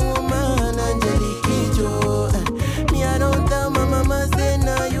African woman, Angelique Kidjo. Me, I don't tell my mama say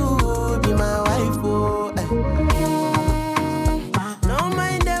now you be my wife, oh. No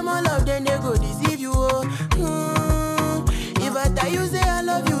mind them, all of them, they go deceive you, oh. If I tell you say I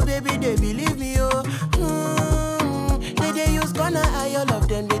love you, baby, they believe me, oh. They use gonna eye, all of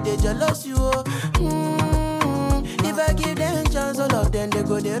them, they jealous you, oh. If I give them a chance, all of them, they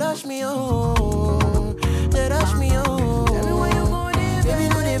go, they rush me, oh. They rush me, oh. Tell me where you go, baby,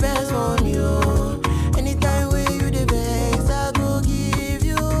 do the best for me, oh. Anytime where you the best, I go give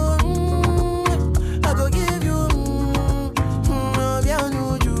you, I go give you, bien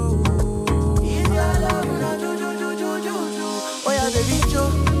nous jou. It's your love, na jo. Oh yeah, baby, jo.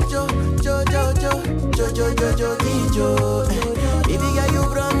 Baby girl, you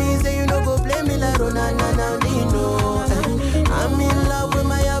promise say you no go play me like Ronaldinho. I'm in love with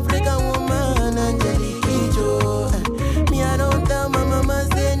my African woman, Angelique Kidjo. Me, I don't tell my mama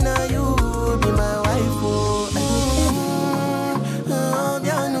say now you be my wife, oh.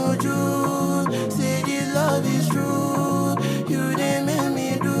 Bien nous jou. Say this love is true. You they make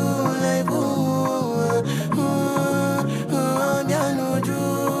me do like ooh. Bien nous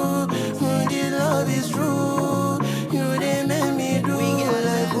jou. This love is true. You they make me do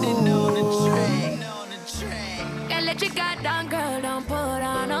like ooh. Can't let you guard down, girl, don't put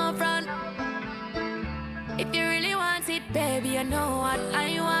on no front. If you really want it, baby, you know what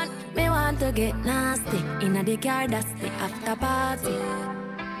I want. Me want to get nasty in the car, that's the after party.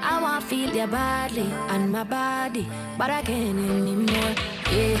 I want feel your body and my body, but I can't anymore.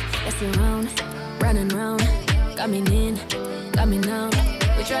 Yeah, let's around, running round, coming in, coming out.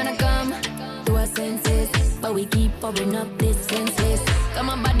 We tryna come to our senses, but we keep pouring up this senses. Got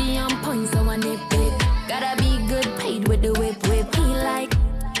my body on point, so I nip it. Gotta be good paid with the whip. He like,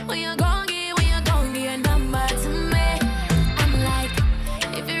 when you gon' give your number to me. I'm like,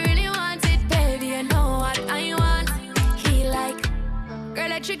 if you really want it, baby, you know what I want. He like, girl,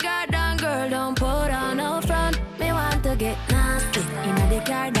 let your guard down, girl, don't put on no front. Me want to get nasty in the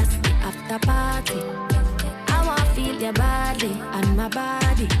car, that's the after party. I want feel your body and my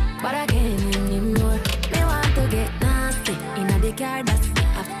body, but I can't anymore. Me want to get nasty in the car, that's the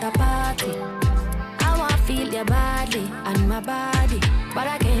after party. I want feel your body and my body, but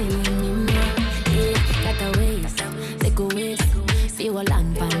I can't anymore. Yeah, got a waist, take a waist, see what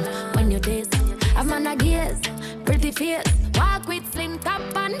land pan when you taste. I'm on a gears, pretty face, walk with slim top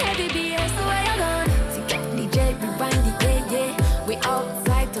and heavy bass. So where you going? To get DJ, we band the yeah. We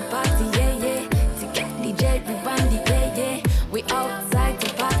outside to party, yeah. To get DJ, we band the yeah. We outside to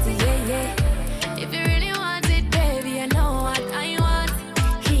party, yeah. If you really want it, baby, you know what I want.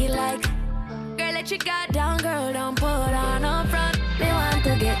 He like, girl, let your guard down, girl, don't put on no front. Me want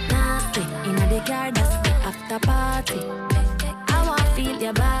to get nasty in the car, that's the after party. I want feel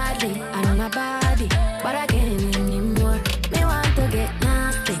your body and my body, but I can't anymore. Me want to get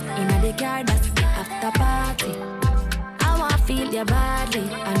nasty in the car, that's the after party. I want feel your body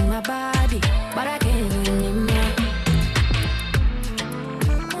and my body, but I can't anymore.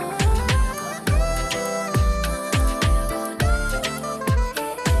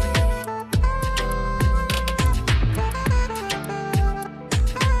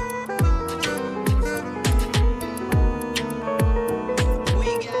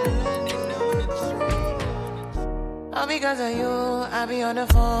 All because of you, I be on the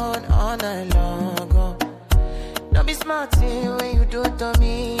phone all night long. Oh. Don't be smarty when you do it to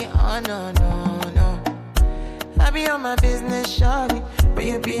me. Oh no. I be on my business, shawty, but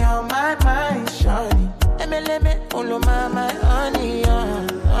you be on my mind, shawty. Let me, follow my honey,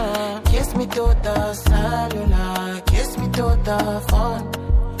 Kiss me to the cellular, kiss me to the phone.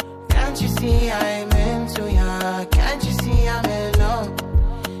 Can't you see I'm into ya? Can't you see I'm in love?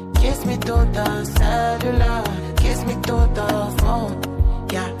 Kiss me to the cellular, kiss me to the phone.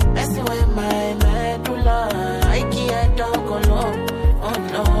 Yeah, messing with my medulla. I can't talk alone. Oh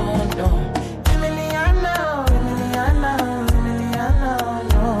no. Emiliano,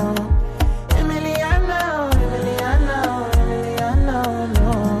 no. Emiliano, no.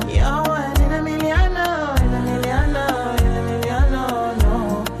 You're one in Emiliano, no.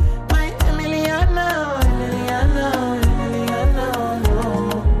 My Emiliano, no.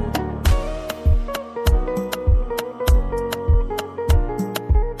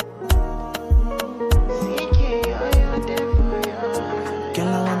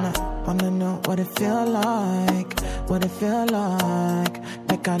 feel like, what it feel like.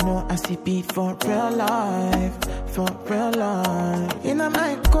 Like I know I see beat for real life, for real life. In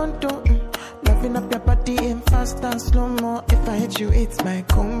my condo, loving up your body in fast and slow-mo. If I hit you, it's my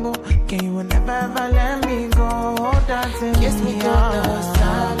combo. Can you never ever let me go? Dancing kiss me to the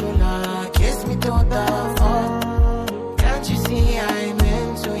cellular, kiss me to the phone. Can't you see I'm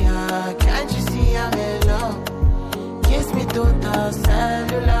into ya? Can't you see I'm in love? Kiss me to the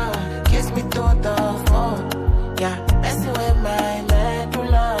cellular, kiss me to the phone. Yeah, messing with my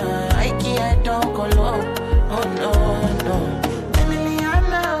medulla. I can't don't go low. Oh no, no.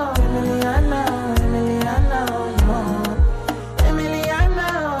 Emiliana, Emiliana, Emiliana, no. Emiliana,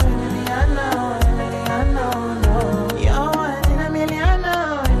 Emiliana, Emiliana, no. You're one in Emiliana,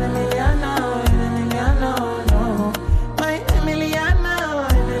 Emiliana, Emiliana, no. My Emiliana,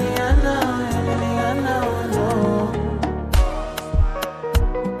 Emiliana, Emiliana, no.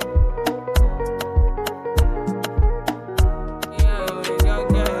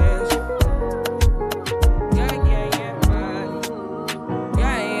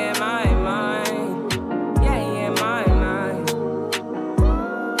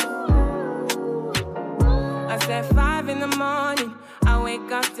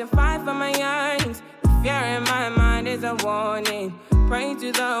 To fight for my yearnings. The fear in my mind is a warning. Pray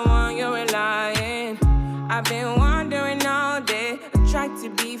to the one you're relying. I've been wandering all day. I tried to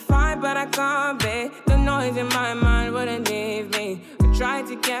be fine, but I can't be. The noise in my mind wouldn't leave me. I tried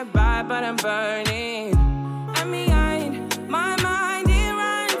to get by, but I'm burning. And behind my mind, it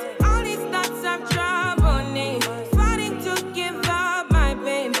runs. All these thoughts have troubled me. Fighting to give up my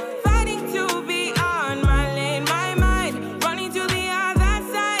pain. Fighting to be on my lane. My mind running to the other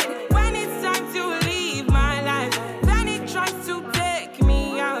side. When it's time to leave my life, then it tries to take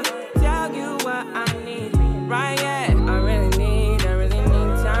me out. Tell you what I need, right? Yeah, I really need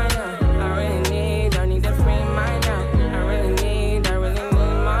time now. I need to free mind now. I really need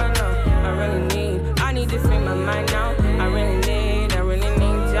mine now. I need to free my mind now. I really need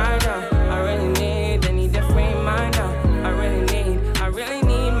time now. I need to free mind now. I really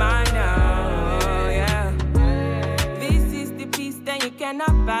need mine now. Yeah. This is the peace that you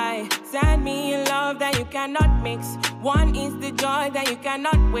cannot buy. Send me in love that you cannot mix. One is the joy that you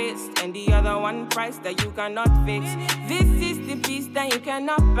cannot waste, and the other one price that you cannot fix. This is the peace that you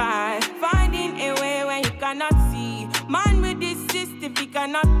cannot buy. Finding a way when you cannot see. Man with this system, he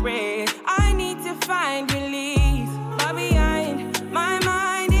cannot pray. I need to find release. But behind my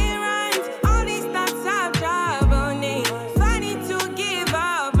mind, it runs. All these thoughts have troubled me. Fighting to give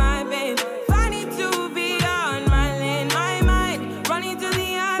up my pain. Fighting to be on my lane. My mind running to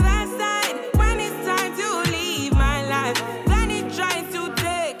the other side. When it's time to leave my life, then it tries to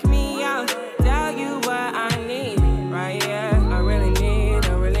take me out. Tell you what I need, right? Yeah, I really need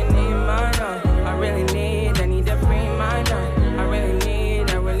mine now. I need to free mine now. I really need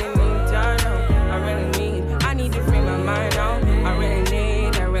time now. I need to free my mind now. I really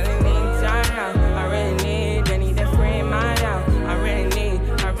need time now. I need to free mine now. I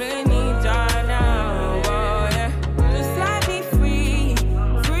really need time now. Oh yeah, just let me free,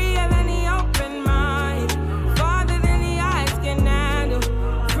 freer than the open mind, farther than the eyes can handle,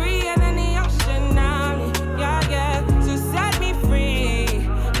 freer than the ocean now. Yeah, yeah, so set me free.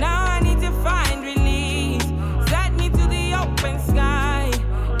 Now I need to find release. Set me to the open sky.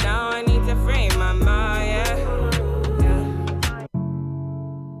 Now I need to free my mind. Yeah, yeah.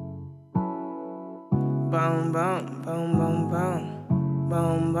 Boom, boom, boom, boom, boom,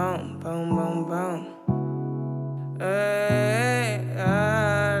 boom, boom, boom, boom, boom. Hey, I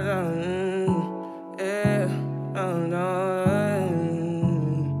don't, yeah, oh no.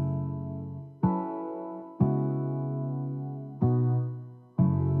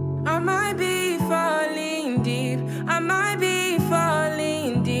 I might be falling deep. I might be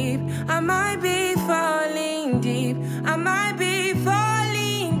falling deep. I might be falling deep. I might be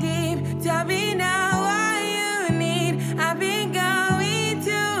falling deep. Tell me now what you need. I've been going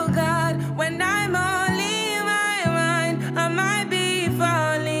to God when I'm only in my mind. I might be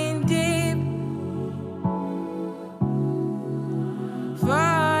falling deep.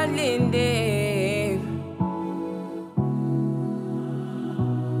 Falling deep.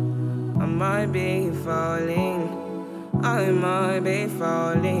 I might be falling. I might be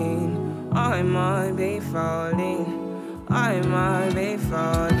falling. I might be falling. I might be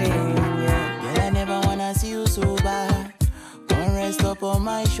falling. Yeah. Girl, I never wanna see you so bad. Come rest up on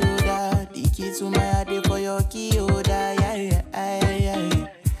my shoulder. The key to my heart dey for your key holder. Yeah, yeah, yeah, yeah.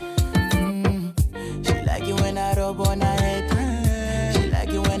 She like it when I rub on her head. She like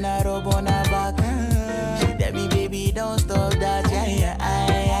it when I rub on her back. She tell me, baby, don't stop that. Yeah, yeah,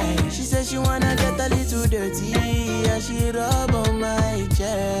 yeah, yeah. She says she wanna get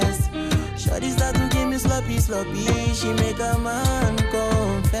sloppy, sloppy. She make a man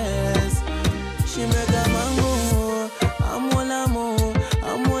confess. She make a man go. Amo l'amour,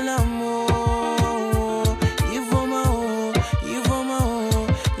 amo l'amour. Il faut ma oh, il faut ma oh,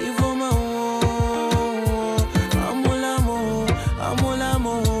 il faut ma oh. Amo l'amour, amo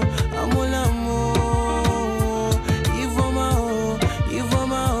l'amour, amo l'amour. Il faut ma oh, il faut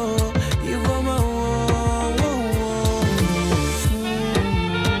ma oh, il faut ma oh.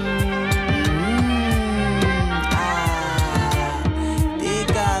 They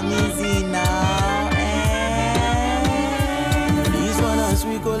got me see now, This one a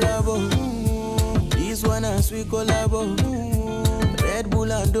sweet collabo. This one a sweet collabo. Red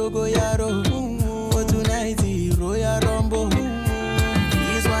Bull and Dogo Yaro. For tonight, Royal Rumble.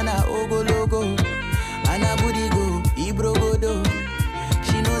 This one a Ogo Logo. And a booty go, Ibro Godo.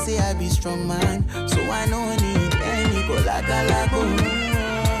 She know say I be strong man, so I no need any Colacalago.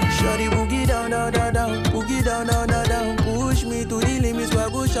 Shorty boogie down, down, down, down. Boogie down, down, down, down. Push me to the limits where I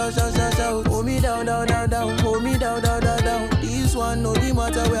go shout, shout, shout, shout. Hold me down, down, down, down. Hold me down, down, down, down. This one no the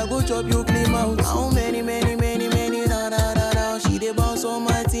matter where I go chop you clean out. How many, many, many, many, da, da, da, da. She dey bounce on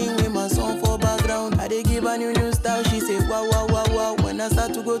my team with my song for background. I dey give her new style. She say wow, wow, wow, wow. When I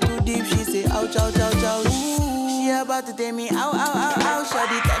start to go too deep, she say ouch, ouch, ouch, ouch. She about to tell me ow, ow, ow, ow.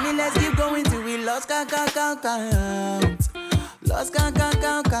 Shawty tell me let's keep going till we lost count, count, count, count. Lost count, count,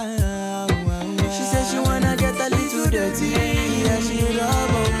 count, count. She said she wanna get a little dirty. Yeah, she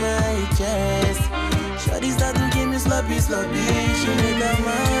rub on my chest. Shawty start to give me sloppy, sloppy. She make a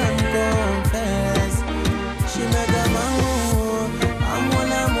man confess. She make a man oh, amo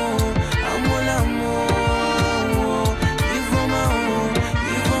l'amour, amo l'amour. Il faut ma oh,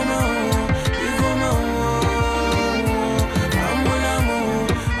 il faut ma oh, il faut ma oh. Amo l'amour,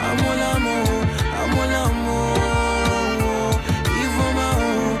 amo l'amour, amo l'amour. Il faut ma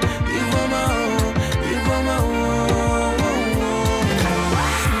oh, il faut ma oh, il faut ma oh.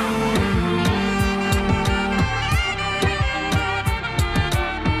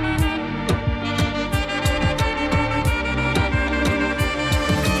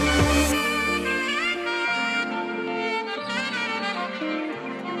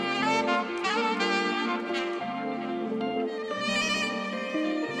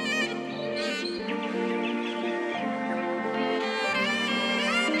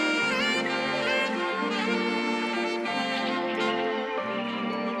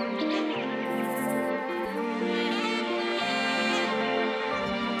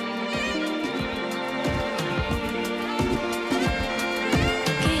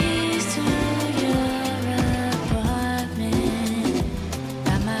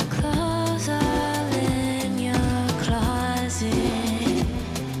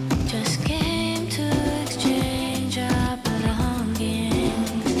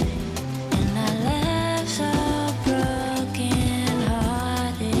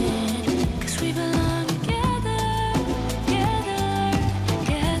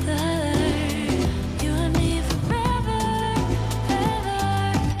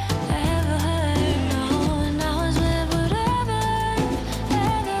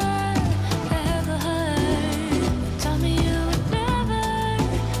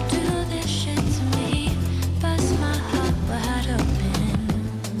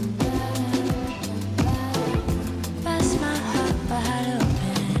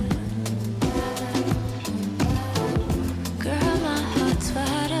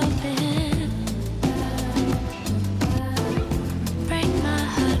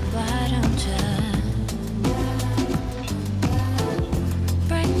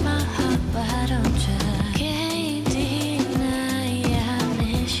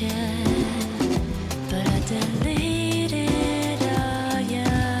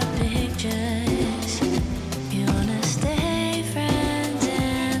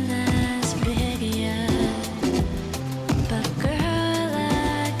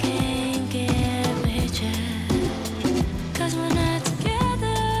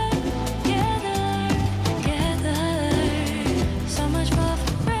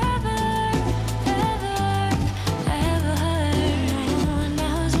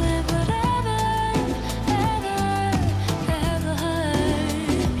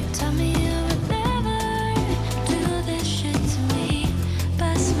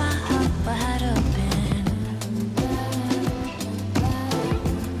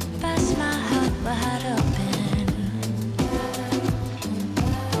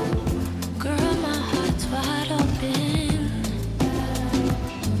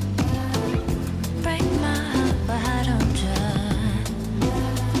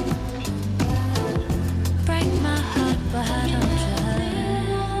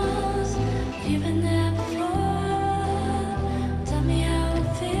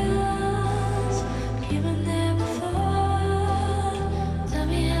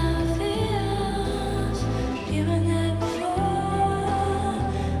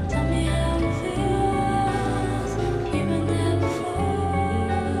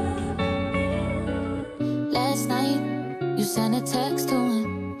 sent a text to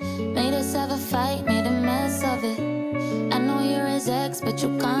him. Made us have a fight, made a mess of it. I know you're his ex, but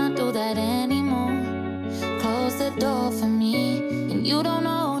you can't do that anymore. Close the door for me, and you don't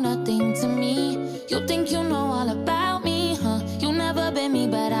know nothing to me. You think you know all about me, huh? You never been me,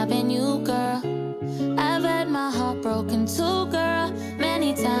 but I've been you, girl. I've had my heart broken too, girl,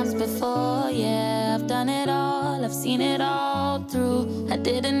 many times before, yeah. I've done it all, I've seen it all through. I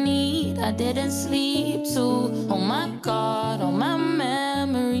didn't eat, I didn't sleep too. Oh my God, all my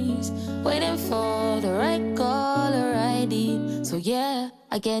memories, waiting for the right call, the right deed. So yeah,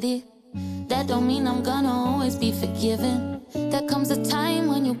 I get it. That don't mean I'm gonna always be forgiven. There comes a time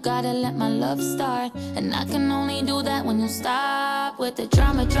when you gotta let my love start, and I can only do that when you stop with the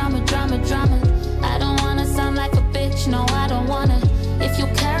drama, drama, drama, drama. I don't wanna sound like a bitch, no I don't wanna. If you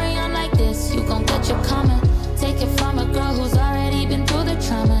carry on like this, you gon' get your karma. Take it from a girl who's already been through the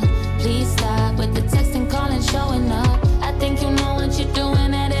trauma. Please stop with the texting, calling, showing up. I think you know what you're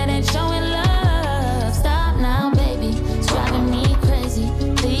doing and it ain't showing love. Stop now, baby, it's driving me crazy.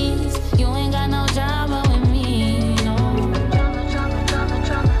 Please, you ain't got no drama with me, no. Drama, drama, drama,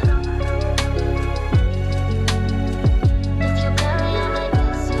 drama. If you carry on like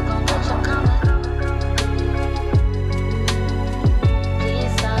this, you gon' get your karma.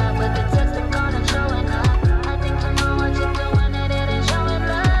 Please stop with the text and call and showing up. I think you know what you're doing and it ain't showing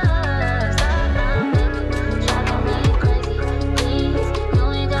love. Stop now, baby, driving me crazy. Please, you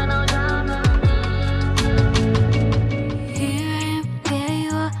ain't got no drama with me. Here I am, there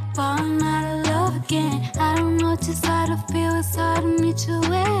you are, falling out of love again. I don't know just how to feel, it's hard to meet you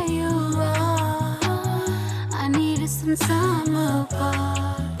where you are. I needed some time apart.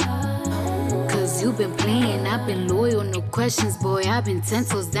 Cause you've been playing, I've been loyal, no questions, boy. I've been 10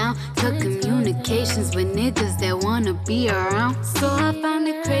 toes down, cut communications with niggas that wanna be around. So I found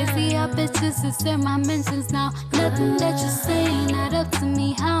it crazy, I bet just to send my mentions now. Nothing that you're saying, not up to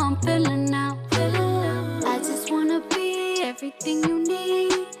me, how I'm feeling now. I just wanna be everything you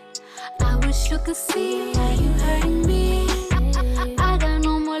need. I wish you could see how you hurting me. I got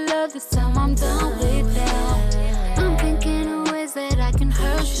no more love this time, I'm done with that. I'm thinking of ways that I can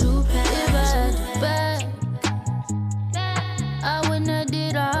hurt you back. I wouldn't have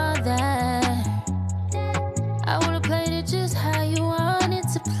did all that. I would've played it just how you wanted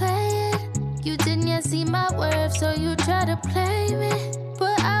to play it. You didn't yet see my worth, so you tried to play me.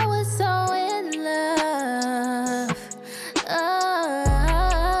 But I was so in love,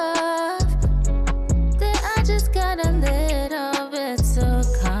 that I just got a little bit too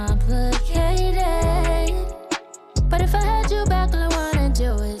complicated. But if I had you back, all I wanna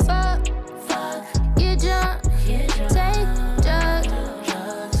do is fuck, get drunk, take drugs.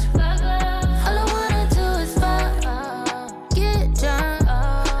 All I wanna do is fuck, get drunk,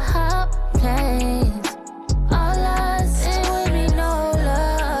 hop planes. All us, it would be no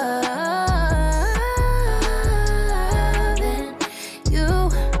loving you.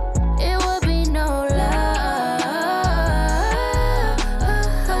 It would be no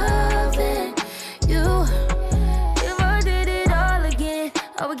loving you. If I did it all again,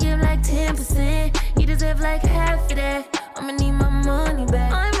 I would give like 10%. You deserve like half of that. I'ma need my money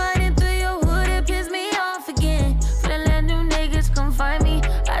back. I'm riding through your hood, it pissed me off again. Finna let new niggas come find me.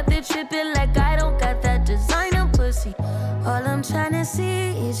 Out there tripping like I don't got that designer pussy. All I'm tryna see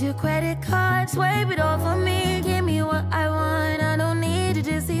is your credit card. Swipe it off of me, give me what I want. I don't need to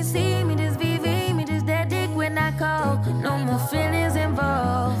just see me, just VV me, just that dick when I call. No more feelings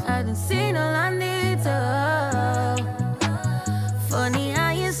involved. I done seen all I need to. Funny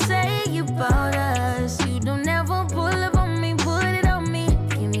how you say you about us. You don't ever pull up on me, put it on me,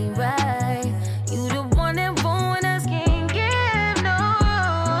 give me right. You the one that want us, can't give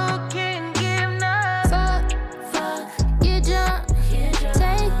no, can't give no. Fuck, get drunk,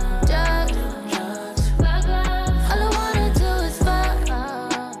 take drugs. All I wanna do is fuck,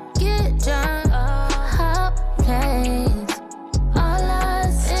 get drunk, hop planes. All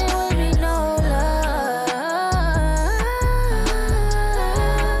us, it would be no loving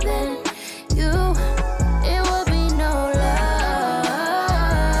you. It would be no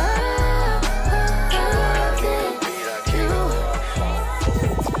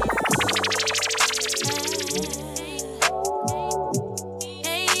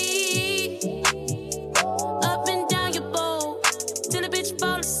Hey, up and down your bowl till the bitch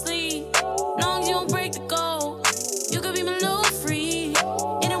fall asleep. Long as you don't break the code, you could be my little free.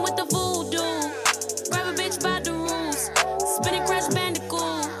 In it with the voodoo, grab a bitch by the rules, spin it, crash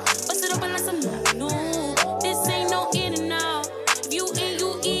bandicoot, bust it open like some new. This ain't no in and out. If you in,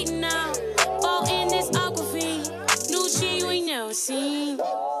 you eating out. Fall in this aquafine, new shit you ain't never seen.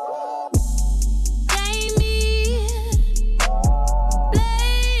 Damn me,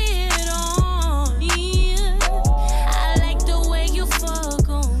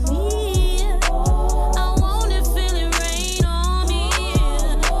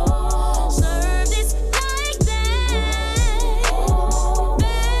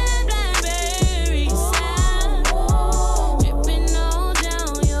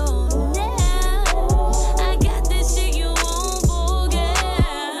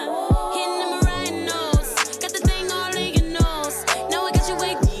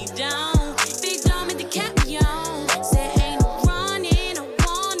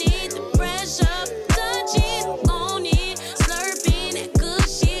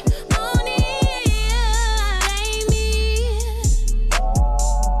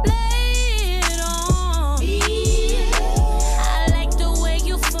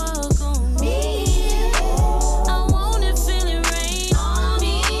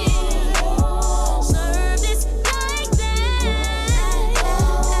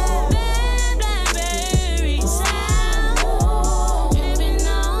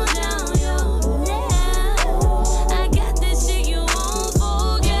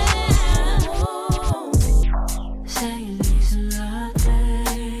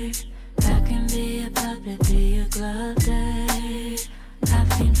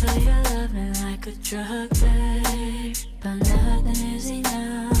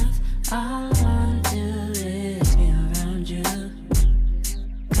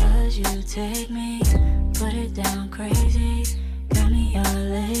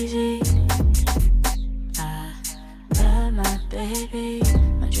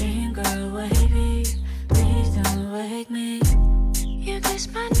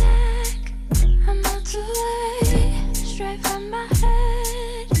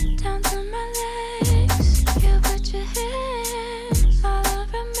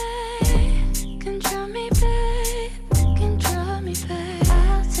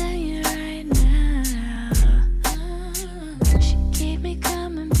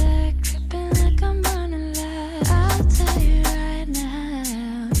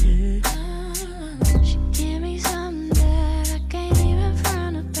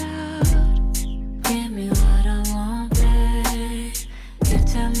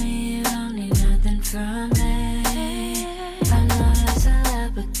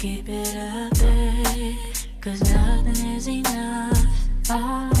 keep it up, babe, 'cause nothing is enough. All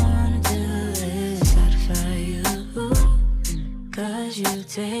I wanna do is satisfy you, 'cause you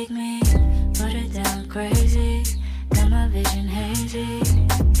take me, put it down crazy, got my vision hazy.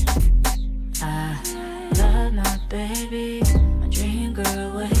 I love my baby, my dream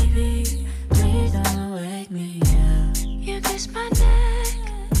girl wavy, please don't wake me up. You kiss my neck,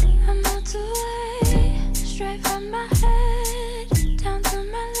 I melt away, straight from my head down to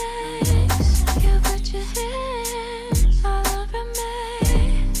my legs. You put your hands all over me,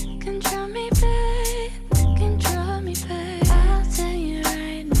 control me, babe, control me, babe. I'll tell you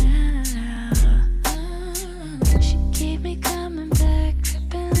right now, she keep me coming back,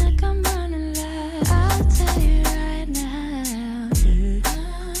 tripping like I'm running loud. I'll tell you right now,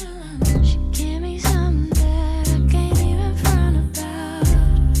 she give me something that I can't even front about.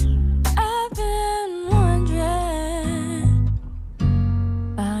 I've been wondering,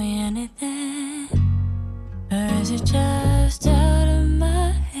 are we anything, or is it just out of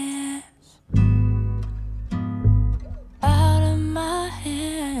my hands? Out of my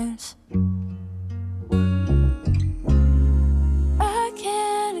hands. I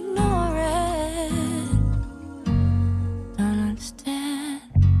can't ignore it. Don't understand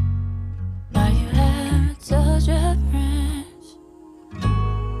why you haven't told your friends.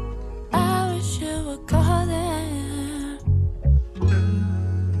 I wish you would call them,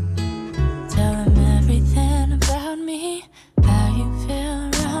 tell them everything about me, how you feel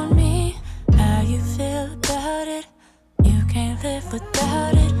around me, how you feel about it. You can't live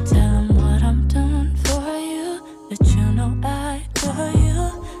without it. Tell them what I'm doing for you, that you know I adore you.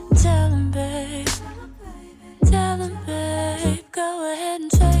 Tell them, babe, tell them, babe. Go ahead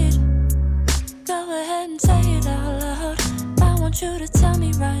and say it, go ahead and say it out loud. I want you to tell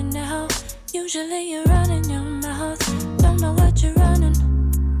me right now. Usually you're running your mouth, don't know what you're running,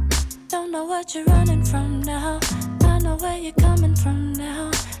 don't know what you're running from now. I know where you're coming from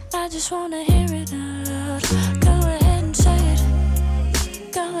now, I just wanna hear it out loud. Go ahead and say it,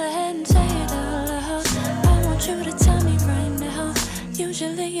 go ahead and say it out loud. I want you to tell me right now.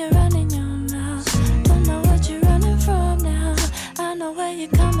 Usually you're running your mouth, don't know what you're running from now. I know where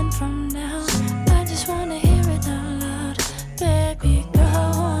you're coming from now, I just wanna hear it out loud. Baby, go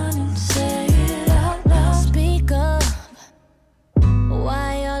on and say it out loud. Speak up.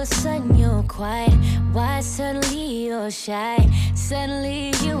 Why all of a sudden you're quiet? Why suddenly you're shy?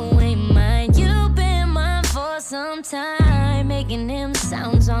 Suddenly you ain't mine. You've been mine for some time, making them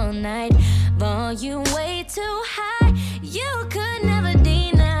sounds all night. Volume way too high. You could never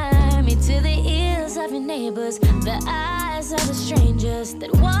deny me to the ears of your neighbors, the eyes of the strangers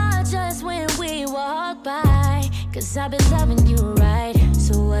that watch us when we walk by. 'Cause I've been loving you right.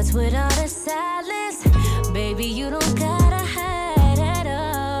 So what's with all the silence? Baby, you don't gotta hide at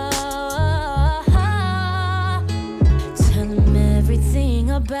all. Tell them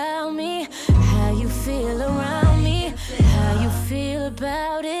everything about me, how you feel around me, how you feel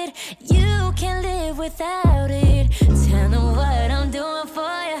about it. You can't live without it. Tell them what I'm doing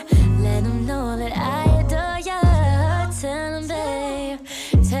for you, let them know that I adore you. Tell them, babe,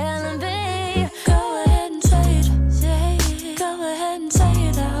 tell them, babe. Go ahead and say it, go ahead and say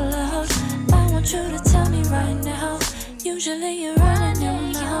it out loud. I want you to tell me right now. Usually you're running your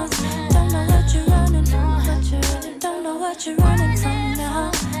mouth, don't know what you're running, don't know what you're running from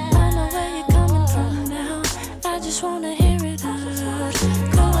now. I know where you're coming from now, I just wanna